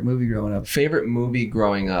was your favorite movie growing up? Favorite movie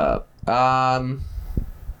growing up?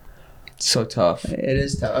 So tough. It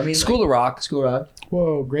is tough. I mean, School of Rock. School Rock.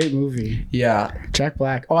 Whoa, great movie. Yeah, Jack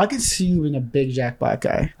Black. Oh, I could see you being a big Jack Black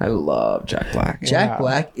guy. I love Jack Black. Jack Wow.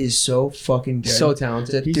 Black is so fucking good. So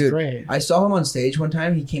talented. He's Dude, great. I saw him on stage one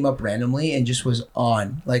time. He came up randomly and just was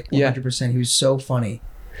on, like 100%. He was so funny.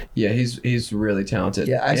 Yeah, he's really talented.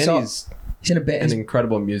 Yeah, I and saw- he's He's in a band. an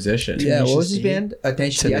incredible musician. Yeah, what was his D. band?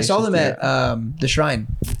 Tenacious D. I Tenacious saw them D. at the Shrine.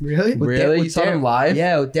 Really? With Really? with You saw them Darren. live?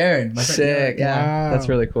 Yeah, with Darren. My friend Sick. Darren. Yeah. Wow. That's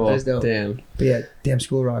really cool. That is dope. Damn. But yeah, damn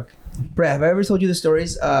School Rock. Brad, have I ever told you the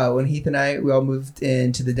stories when Heath and I, we all moved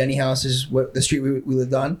into the Denny house, is what the street we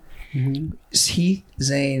lived on? Mhm. Heath,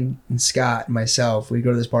 Zane, and Scott and myself, we'd go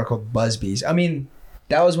to this bar called Busby's. I mean,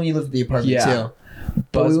 that was when you lived at the apartment Yeah. too.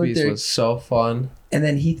 But we went Busby's there, was so fun. and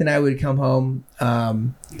then Heath and I would come home.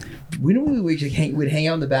 We'd hang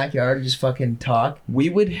out in the backyard and just fucking talk. We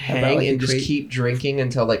would hang like, and the just crate- keep drinking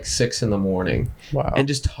until like 6 a.m. Wow. and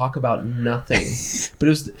just talk about nothing. But it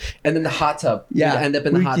was, and then the hot tub. Yeah, We'd end up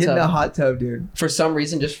in the we'd hot get tub. in the hot tub, dude. For some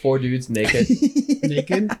reason, just 4 dudes naked.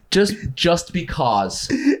 Naked? just because.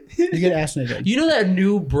 You get ass naked. You know that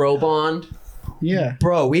new bro bond? Yeah.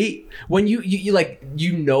 Bro, When you like,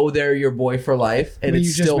 you know they're your boy for life and When you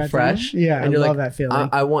it's just still met them? fresh. Yeah, and I you're love like, that feeling.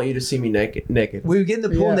 I want you to see me naked. we would get in the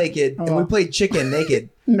pool Yeah. naked and we Oh. played chicken naked.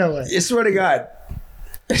 No way. I swear to God.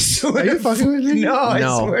 Are you fucking with me? No, I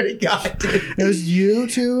No. swear to God, dude. It was you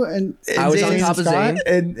two and I was on Zane top of Scott?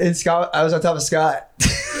 Zane. And Scott, I was on top of Scott.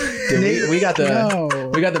 Dude, we got the No.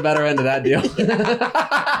 we got the better end of that deal.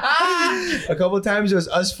 A couple of times it was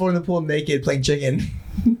us four in the pool naked playing chicken.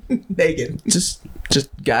 Naked. just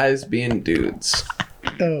guys being dudes.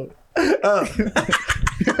 Oh.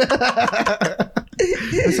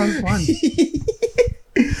 That sounds fun.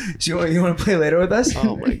 So you want to play later with us?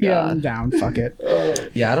 Oh my Yeah, I'm god. down. Fuck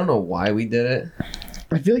it. Yeah, I don't know why we did it.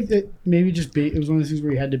 I feel like it maybe just it was one of those things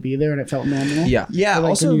where you had to be there and it felt normal. Yeah. Yeah. But like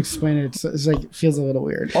Also, when you explain it, it's like it feels a little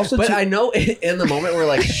weird. also, But too- I know in the moment we're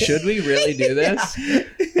like, should we really do this?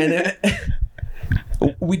 And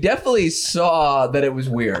we definitely saw that it was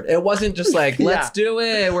weird. It wasn't just like, let's do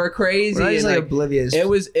it. We're crazy. we're not just and, like like, oblivious. it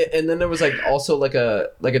was, and then there was like also like a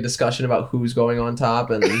discussion about who's going on top,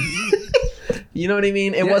 and you know what I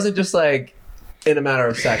mean. It Yeah. wasn't just like in a matter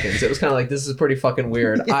of seconds. It was kind of like, this is pretty fucking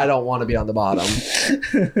weird. I don't want to be on the bottom.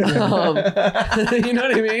 You know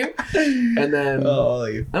what I mean? And then Oh,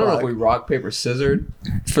 you I don't know if fuck. we rock paper scissored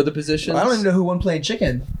for the positions. I don't even know who won playing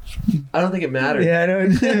chicken. I don't think it mattered. Yeah, I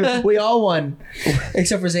know. We all won,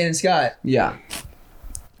 except for Zane and Scott. Yeah.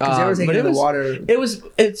 Because they were taking but in the water.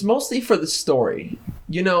 It's mostly for the story.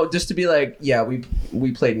 You know, just to be like, yeah,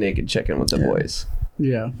 we played naked chicken with the boys.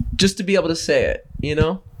 Yeah. Just to be able to say it, you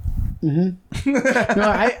know? No,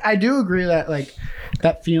 I do agree that like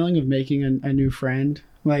that feeling of making a new friend.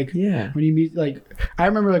 Like Yeah. when you meet, like I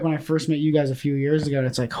remember like when I first met you guys a few years ago, and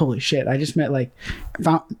it's like holy shit, I just met like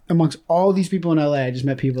found amongst all these people in LA, I just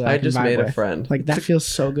met people that I I can just vibe made a with. friend. Like that feels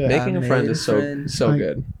so good. Making a friend made is a so friend. so Like-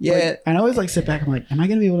 good. Yeah. Like, and I always like sit back. I'm like, am I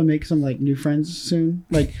gonna be able to make some like new friends soon?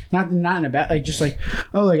 Like not in a bad, like just like,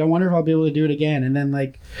 oh, like I wonder if I'll be able to do it again. And then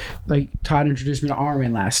like Todd introduced me to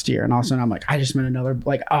Armin last year, and all of a sudden I'm like, I just met another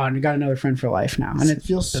I got another friend for life now, and it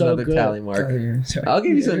feels so Another good. tally mark. Sorry. I'll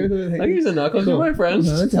give you some. I'll give you some knuckles. You're my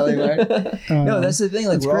friend. Another tally mark. No, that's the thing.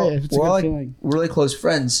 Like That's we're all, great. It's a we're good all like feeling. really close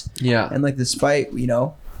friends, Yeah. and like despite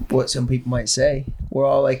what some people might say, we're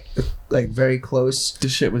all like very close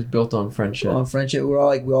This shit was built on friendship. on friendship. We're all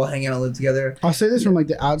like we all hang out and live together. I'll say this from like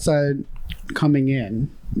the outside coming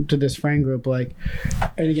in to this friend group, like,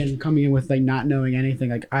 and again coming in with like not knowing anything,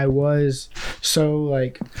 like I was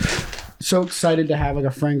so excited to have like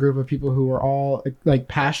a friend group of people who were all like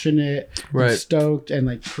passionate, Right. and stoked, and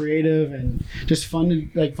like creative, and just fun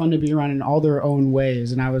to be around in all their own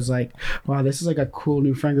ways. And I was like, wow, this is like a cool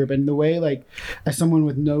new friend group. And the way, like, as someone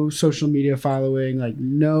with no social media following, like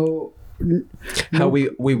How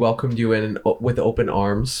we welcomed you in with open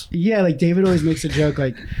arms. yeah, like David always makes a joke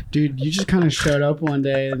like, dude, you just kind of showed up one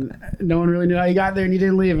day and no one really knew how you got there and you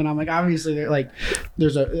didn't leave. And I'm like, obviously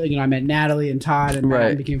there's I met Natalie and Todd and Right.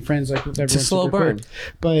 and became friends like with everyone. It's a slow super burn. quick.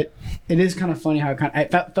 But it is kind of funny how I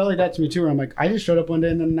felt like that to me too, where I'm like, I just showed up one day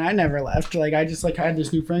and then I never left. Like I just like had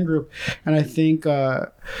this new friend group. And I think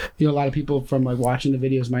a lot of people from like watching the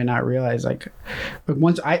videos might not realize like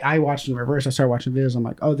once I watched in reverse, I started watching videos, I'm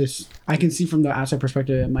like, oh, this I can see from the outside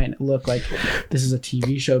perspective it might look like this is a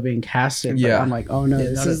TV show being casted. But Yeah. I'm like, oh no,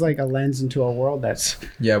 this not is like a lens into a world that's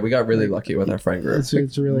Yeah, we got really lucky with our friend group.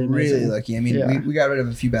 it's really amazing. Really lucky. I mean, Yeah. we got rid of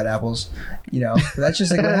a few bad apples, but that's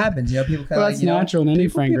just like what happens. People kind Well, of that's natural in any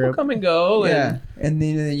friend People group. come and go. yeah. And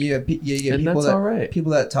then you have you get And people that's that all right.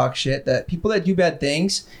 people that talk shit, that people that do bad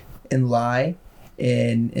things and lie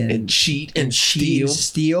and cheat and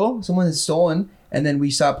steal. Someone has stolen, and then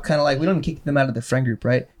we stop kind of like we don't kick them out of the friend group,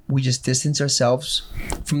 right? We just distance ourselves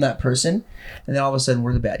from that person, and then all of a sudden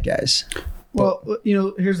we're the bad guys. Well,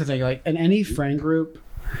 here's the thing. Like in any friend group,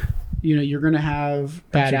 you're gonna have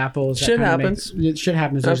bad apples. that Shit kinda happens. Shit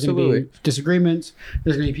happens. There's gonna Absolutely. be disagreements.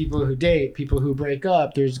 There's gonna be people who date, people who break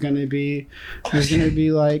up. There's gonna be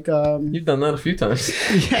like You've done that a few times.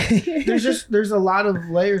 there's a lot of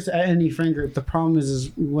layers to any friend group. The problem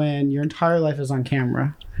is when your entire life is on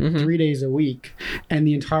camera, 3 days a week, and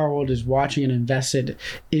the entire world is watching and invested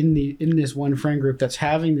in this one friend group that's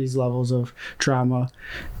having these levels of drama.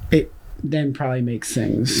 It then probably makes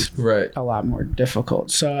things Right. a lot more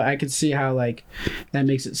difficult. So I could see how like that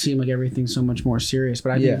makes it seem like everything's so much more serious.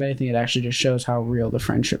 But I think Yeah. if anything, it actually just shows how real the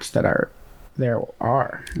friendships that are there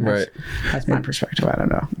are. And Right. That's my perspective. I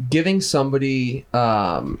don't know. Giving somebody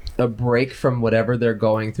a break from whatever they're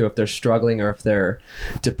going through, if they're struggling or if they're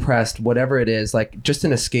depressed, whatever it is, like just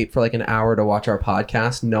an escape for like an hour to watch our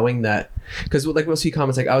podcast, knowing that, because like we'll see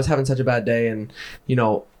comments like, I was having such a bad day and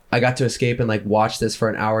I got to escape and like watch this for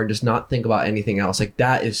an hour and just not think about anything else. Like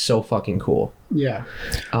that is so fucking cool. Yeah.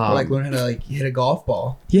 Or like learn how to like hit a golf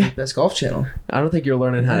ball. Yeah. Best Golf Channel. I don't think you're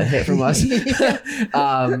learning how to hit from us.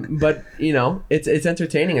 But it's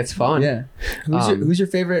entertaining. It's fun. Yeah. Who's your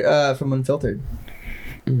favorite from Unfiltered?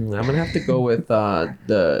 I'm gonna have to go with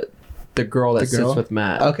the girl that sits with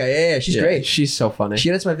Matt. Okay, yeah, she's great. She's so funny. She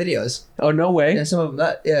edits my videos. Oh, no way. And some of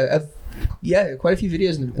them, quite a few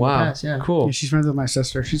videos in the past. Yeah, cool. Yeah, she's friends with my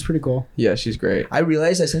sister. She's pretty cool. Yeah, she's great. I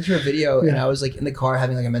realized I sent her a video and I was like in the car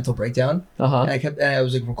having like a mental breakdown. And I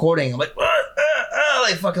was like recording. I'm like,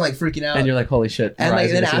 like fucking like freaking out. And you're like, holy shit. And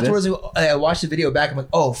like then afterwards, I watched the video back. I'm like,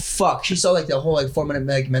 oh fuck, she saw like the whole like 4-minute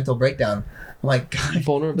like mental breakdown. I'm like, God.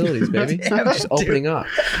 Vulnerabilities, baby. Just opening up.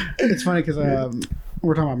 It's funny because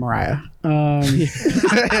we're talking about Mariah. For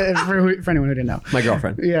anyone who didn't know, my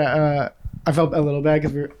girlfriend. Yeah. I felt a little bad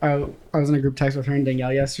because I was in a group text with her and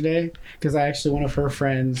Danielle yesterday because I actually, one of her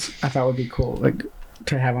friends I thought would be cool, like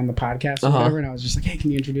to have on the podcast or whatever. And I was just like, hey, can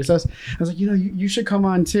you introduce us? I was like, you should come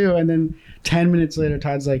on too. And then 10 minutes later,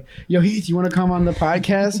 Todd's like, yo, Heath, you want to come on the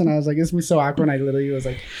podcast? And I was like, this is so awkward. And I literally was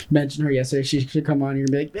like, mentioned her yesterday. She should come on here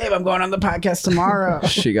and be like, babe, I'm going on the podcast tomorrow.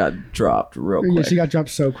 She got dropped real quick. Yeah, she got dropped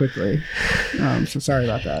so quickly. So sorry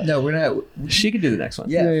about that. No, we're not. She could do the next one.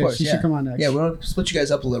 Yeah, of course. She should come on next. Yeah, we're gonna split you guys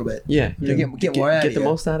up a little bit. Yeah. Get more out of Get the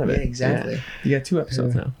most out of it. Yeah, exactly. Yeah. You got 2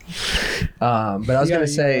 episodes now. But I was going to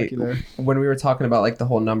say, when we were talking about like the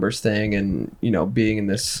whole numbers thing and, being in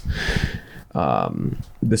this,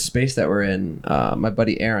 the space that we're in, my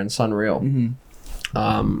buddy Aaron, Sunreal,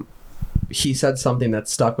 he said something that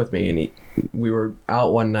stuck with me, and we were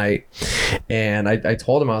out one night and I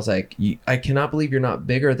told him, I was like, I cannot believe you're not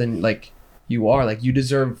bigger than like you are. Like you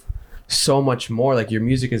deserve so much more. Like your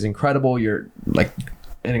music is incredible. You're like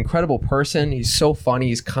an incredible person. He's so funny.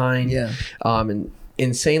 He's kind. Yeah. And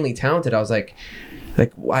insanely talented. I was like,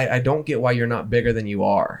 I don't get why you're not bigger than you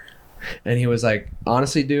are. And he was like,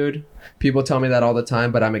 honestly, dude, people tell me that all the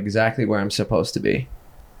time, but I'm exactly where I'm supposed to be.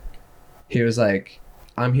 He was like,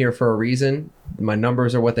 I'm here for a reason. My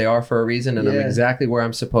numbers are what they are for a reason, and I'm exactly where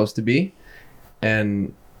I'm supposed to be.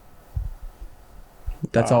 And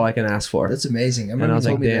that's all I can ask for. That's amazing. And I was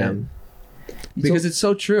like, damn. Because it's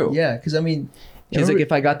so true. Yeah, because I mean... He's like,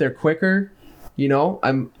 if I got there quicker,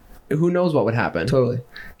 who knows what would happen. Totally.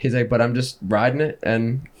 He's like, but I'm just riding it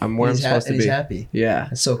and I'm where I'm supposed to be. He's happy. Yeah.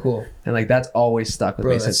 That's so cool. And like that's always stuck with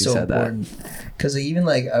me since he said that. Because even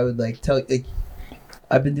like I would like tell like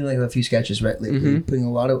I've been doing like a few sketches lately, putting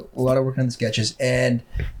a lot of work on the sketches, and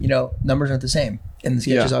numbers aren't the same. And the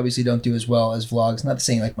sketches obviously don't do as well as vlogs. Not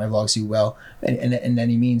saying like my vlogs do well in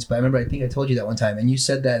any means, but I remember I think I told you that one time, and you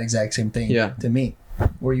said that exact same thing to me,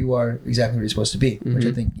 where you are exactly where you're supposed to be, which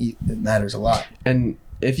I think matters a lot. And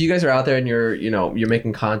if you guys are out there and you're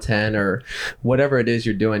making content or whatever it is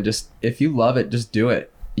you're doing, just if you love it, just do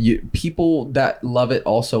it. People that love it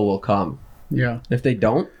also will come. Yeah. If they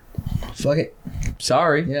don't, fuck it.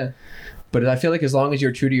 Sorry. Yeah. But I feel like as long as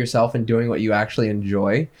you're true to yourself and doing what you actually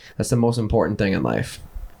enjoy, that's the most important thing in life.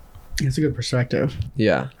 It's a good perspective.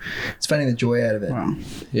 Yeah. It's finding the joy out of it. Wow.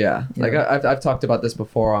 Yeah. Like I've talked about this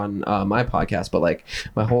before on my podcast, but like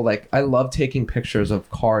my whole, like, I love taking pictures of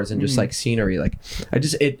cars and just like scenery. Like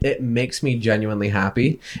it makes me genuinely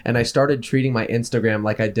happy. And I started treating my Instagram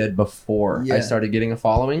like I did before I started getting a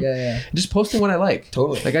following. Yeah. Just posting what I like.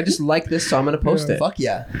 Totally. Like I just like this, so I'm going to post it. Fuck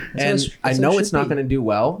yeah. And I know it's not going to do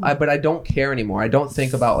well, but I don't care anymore. I don't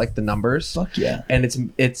think about like the numbers. Fuck yeah. And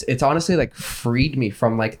it's honestly like freed me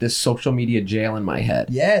from like this social media jail in my head.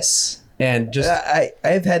 Yes. And just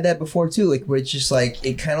I've had that before too, like where it's just like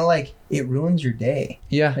it kind of like it ruins your day.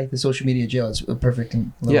 Yeah. Like the social media jail, it's a perfect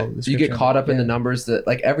you get caught up in the numbers, that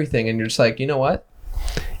like everything, and you're just like, you know what?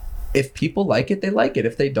 If people like it, they like it.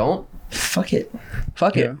 If they don't, fuck it.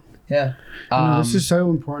 Fuck it. Yeah. This is so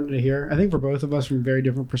important to hear. I think for both of us from very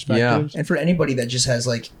different perspectives. Yeah. And for anybody that just has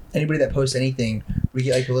like anybody that posts anything, we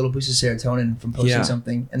get like a little boost of serotonin from posting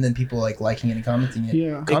something, and then people like liking it and commenting it.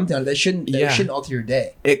 Yeah. Commenting on it. That shouldn't alter your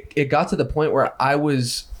day. It got to the point where I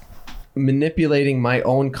was manipulating my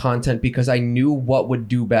own content because I knew what would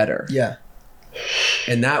do better. Yeah.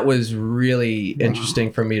 And that was really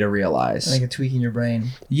interesting for me to realize. Like a tweak in your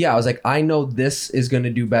brain. Yeah, I was like, I know this is going to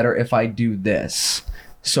do better if I do this.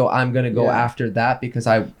 So I'm going to go after that because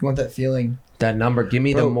I want that feeling. That number. Give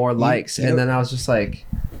me the more likes. And then I was just like,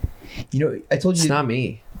 I told you. It's not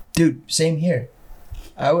me. Dude, same here.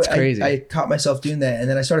 It's crazy. I caught myself doing that. And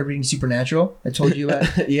then I started reading Supernatural. I told you about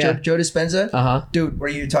Joe Dispenza. Uh-huh. Dude,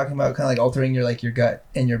 where you're talking about kind of like altering your like your gut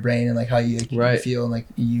and your brain and like how you feel and like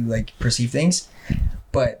you like perceive things.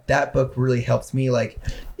 But that book really helped me. Like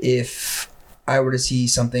if I were to see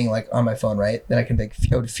something like on my phone, right, then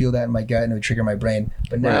I would feel that in my gut and it would trigger my brain.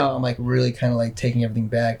 But now I'm like really kind of like taking everything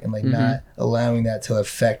back and like not allowing that to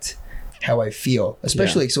affect how I feel,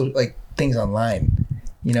 especially like things online.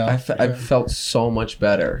 I've felt so much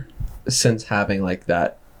better since having like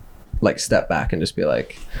that like step back and just be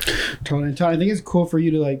like, Totally. I think it's cool for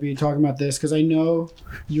you to like be talking about this because I know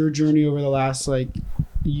your journey over the last like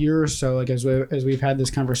year or so, like as we've had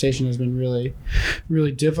this conversation, has been really,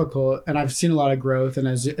 really difficult, and I've seen a lot of growth. And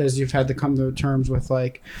as you've had to come to terms with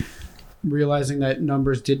like realizing that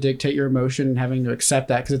numbers did dictate your emotion and having to accept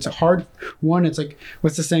that, because it's a hard one. It's like,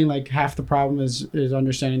 what's the saying, like half the problem is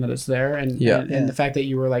understanding that it's there, and the fact that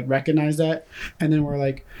you were like recognize that, and then we're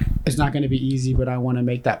like, it's not going to be easy, but I want to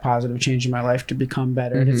make that positive change in my life to become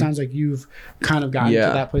better. And it sounds like you've kind of gotten to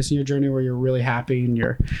that place in your journey where you're really happy and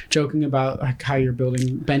you're joking about like how you're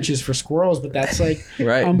building benches for squirrels, but that's like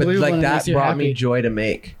right, but unbelievable, like that brought me happy. Joy to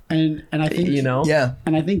make. And I think, you know,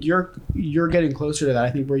 and I think you're getting closer to that.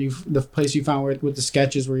 I think where the place you found with the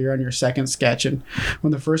sketches, where you're on your second sketch, and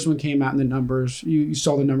when the first one came out and the numbers, you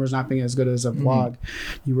saw the numbers not being as good as a vlog,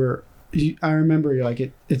 I remember you're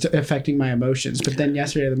like, it's affecting my emotions. But then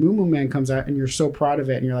yesterday the Moo Moo Man comes out and you're so proud of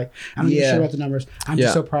it, and you're like, I'm not sure about the numbers, I'm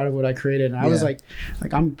just so proud of what I created. And I was like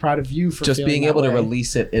I'm proud of you for just being able to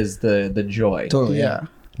release it is the joy. Totally.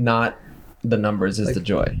 Not the numbers is like, the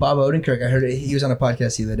joy. Bob Odenkirk, I heard it, he was on a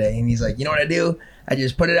podcast the other day, and he's like, you know what I do? I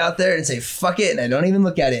just put it out there and say fuck it, and I don't even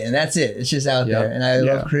look at it, and that's it. It's just out there, and I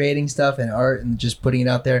love creating stuff and art and just putting it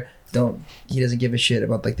out there. He doesn't give a shit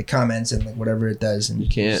about like the comments and like whatever it does, and you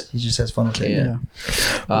can't. He just has fun with it. And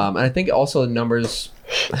I think also the numbers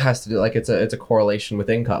has to do like it's a correlation with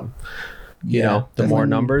income. You know, the more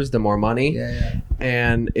numbers, the more money.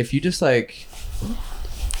 And if you just like,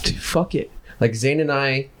 dude, fuck it. Like Zane and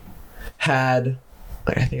I had,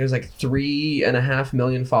 like, I think it was like 3.5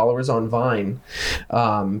 million followers on Vine.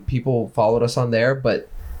 People followed us on there, but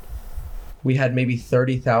we had maybe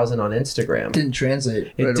 30,000 on Instagram. Didn't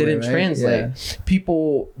translate. It didn't translate.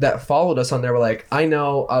 People that followed us on there were like, I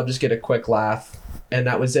know, I'll just get a quick laugh. And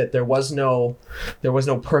that was it. There was no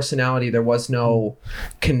personality. There was no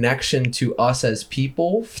connection to us as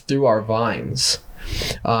people through our Vines.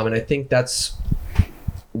 And I think that's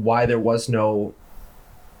why there was no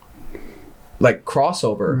like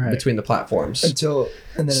crossover between the platforms until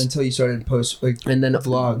you started post like and then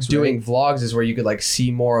vlogs. Doing vlogs is where you could like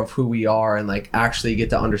see more of who we are and like actually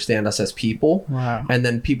get to understand us as people. Wow. And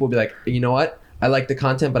then people will be like, you know what? I like the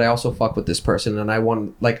content, but I also fuck with this person, and I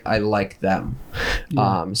like them.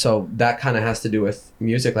 So that kind of has to do with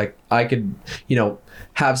music. Like I could,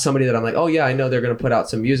 have somebody that I'm like, oh yeah, I know they're gonna put out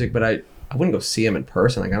some music, but I wouldn't go see them in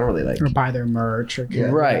person. Like I don't really like or buy their merch or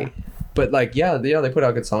right. But like, they put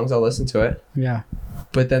out good songs. I'll listen to it. Yeah.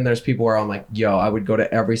 But then there's people where I'm like, yo, I would go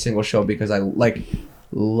to every single show because I like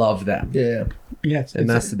love them. Yeah. Yeah. And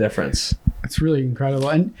that's the difference. It's really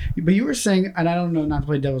incredible. But you were saying, and I don't know, not to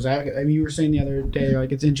play devil's advocate, I mean, you were saying the other day,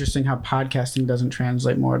 like, it's interesting how podcasting doesn't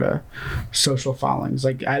translate more to social followings.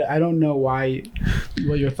 Like, I don't know what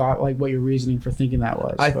your reasoning for thinking that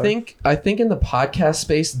was. I think in the podcast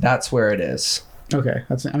space, that's where it is. Okay.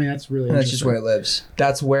 That's really interesting. That's just where it lives.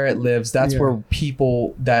 That's where it lives. That's where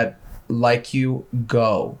people that like you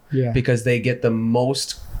go. Yeah. Because they get the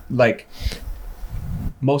most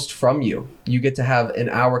from you. You get to have an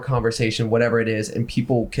hour conversation, whatever it is, and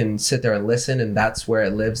people can sit there and listen, and that's where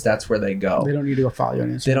it lives. That's where they go. They don't need to go follow you on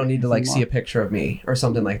Instagram. They don't need to see a picture of me or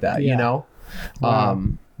something like that, you know? Wow.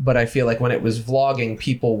 But I feel like when it was vlogging,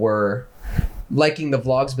 people were liking the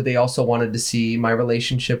vlogs, but they also wanted to see my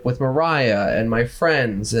relationship with Mariah and my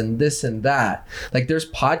friends and this and that. Like there's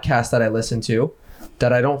podcasts that I listen to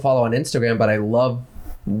that I don't follow on Instagram, but I love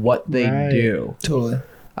what they do. Totally.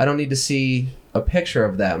 I don't need to see a picture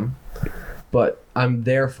of them, but I'm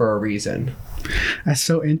there for a reason. That's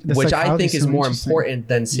so which I think is more important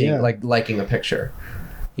than seeing liking a picture.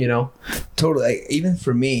 Totally. Like, even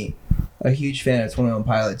for me, a huge fan of 21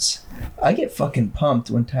 Pilots, I get fucking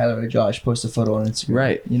pumped when Tyler or Josh post a photo on Instagram.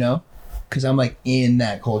 Right. Because I'm like in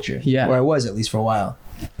that culture. Yeah. Or I was at least for a while.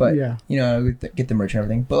 But I would get the merch and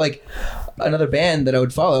everything. But like another band that I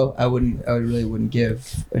would follow, I really wouldn't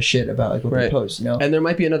give a shit about like what they post. And there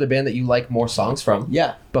might be another band that you like more songs from.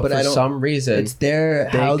 Yeah. But for some reason, it's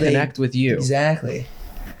how they connect with you. Exactly.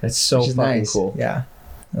 It's so fucking cool. Yeah.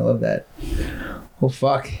 I love that. Well,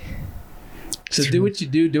 fuck. So do what you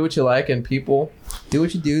do what you like, and people do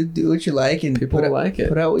what you do what you like, and people like it.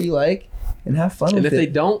 Put out what you like, and have fun with it. And if they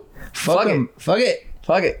don't, fuck them. Fuck it.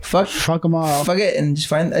 Fuck it. Fuck them all. Fuck it, and just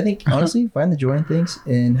find the joy in things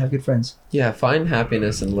and have good friends. Yeah, find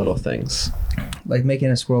happiness in little things. Like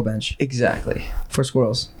making a squirrel bench. Exactly. For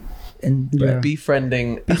squirrels. and Yeah. Befriend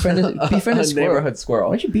a squirrel. neighborhood squirrel.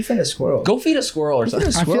 Why don't you befriend a squirrel? Go feed a squirrel or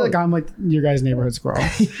something. I feel like I'm like your guys' neighborhood squirrel.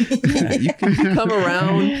 Yeah, you can come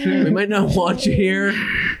around. We might not want you here.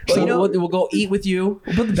 Well, So you know- we'll go eat with you.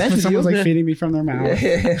 We'll put the bench with you. Someone's like feeding me from their mouth.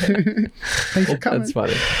 Thanks for coming. That's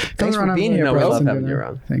funny. Thanks for around being and here, No, bro. we love some having you dinner.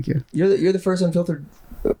 around. Thank you. You're the first unfiltered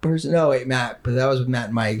person. No, wait, Matt. But that was with Matt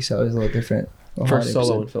and Mike, so it was a little different. First solo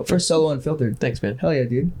episode. unfiltered. First solo unfiltered. Thanks, man. Hell yeah,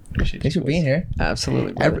 dude. Appreciate Thanks you for being here.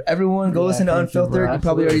 Absolutely. brother. Everyone, go Yeah, listen to thank you, Unfiltered. bro. You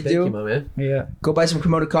probably already Thank do. you, my man. Yeah. Go buy some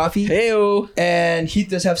Komodo coffee. Heyo. And Heath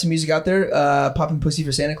does have some music out there. Poppin' Pussy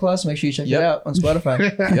for Santa Claus. Make sure you check Yep. it out on Spotify.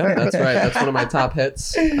 Yeah, that's right. That's one of my top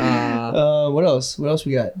hits. What else? What else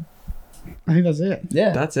we got? I think that's it.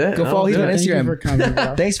 Yeah. That's it. Go follow Heath on Thank you Instagram. for coming,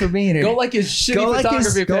 bro. Thanks for being here. Go like his shitty Go like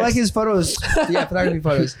photography his pics. photos. Yeah, photography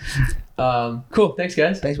photos. Cool. Thanks,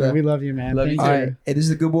 guys. Thanks, man. We love you, man. Love you Thank All right. Hey, this is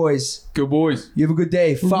the Good Boys. Good boys. You have a good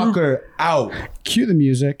day. Fucker out. Cue the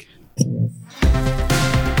music.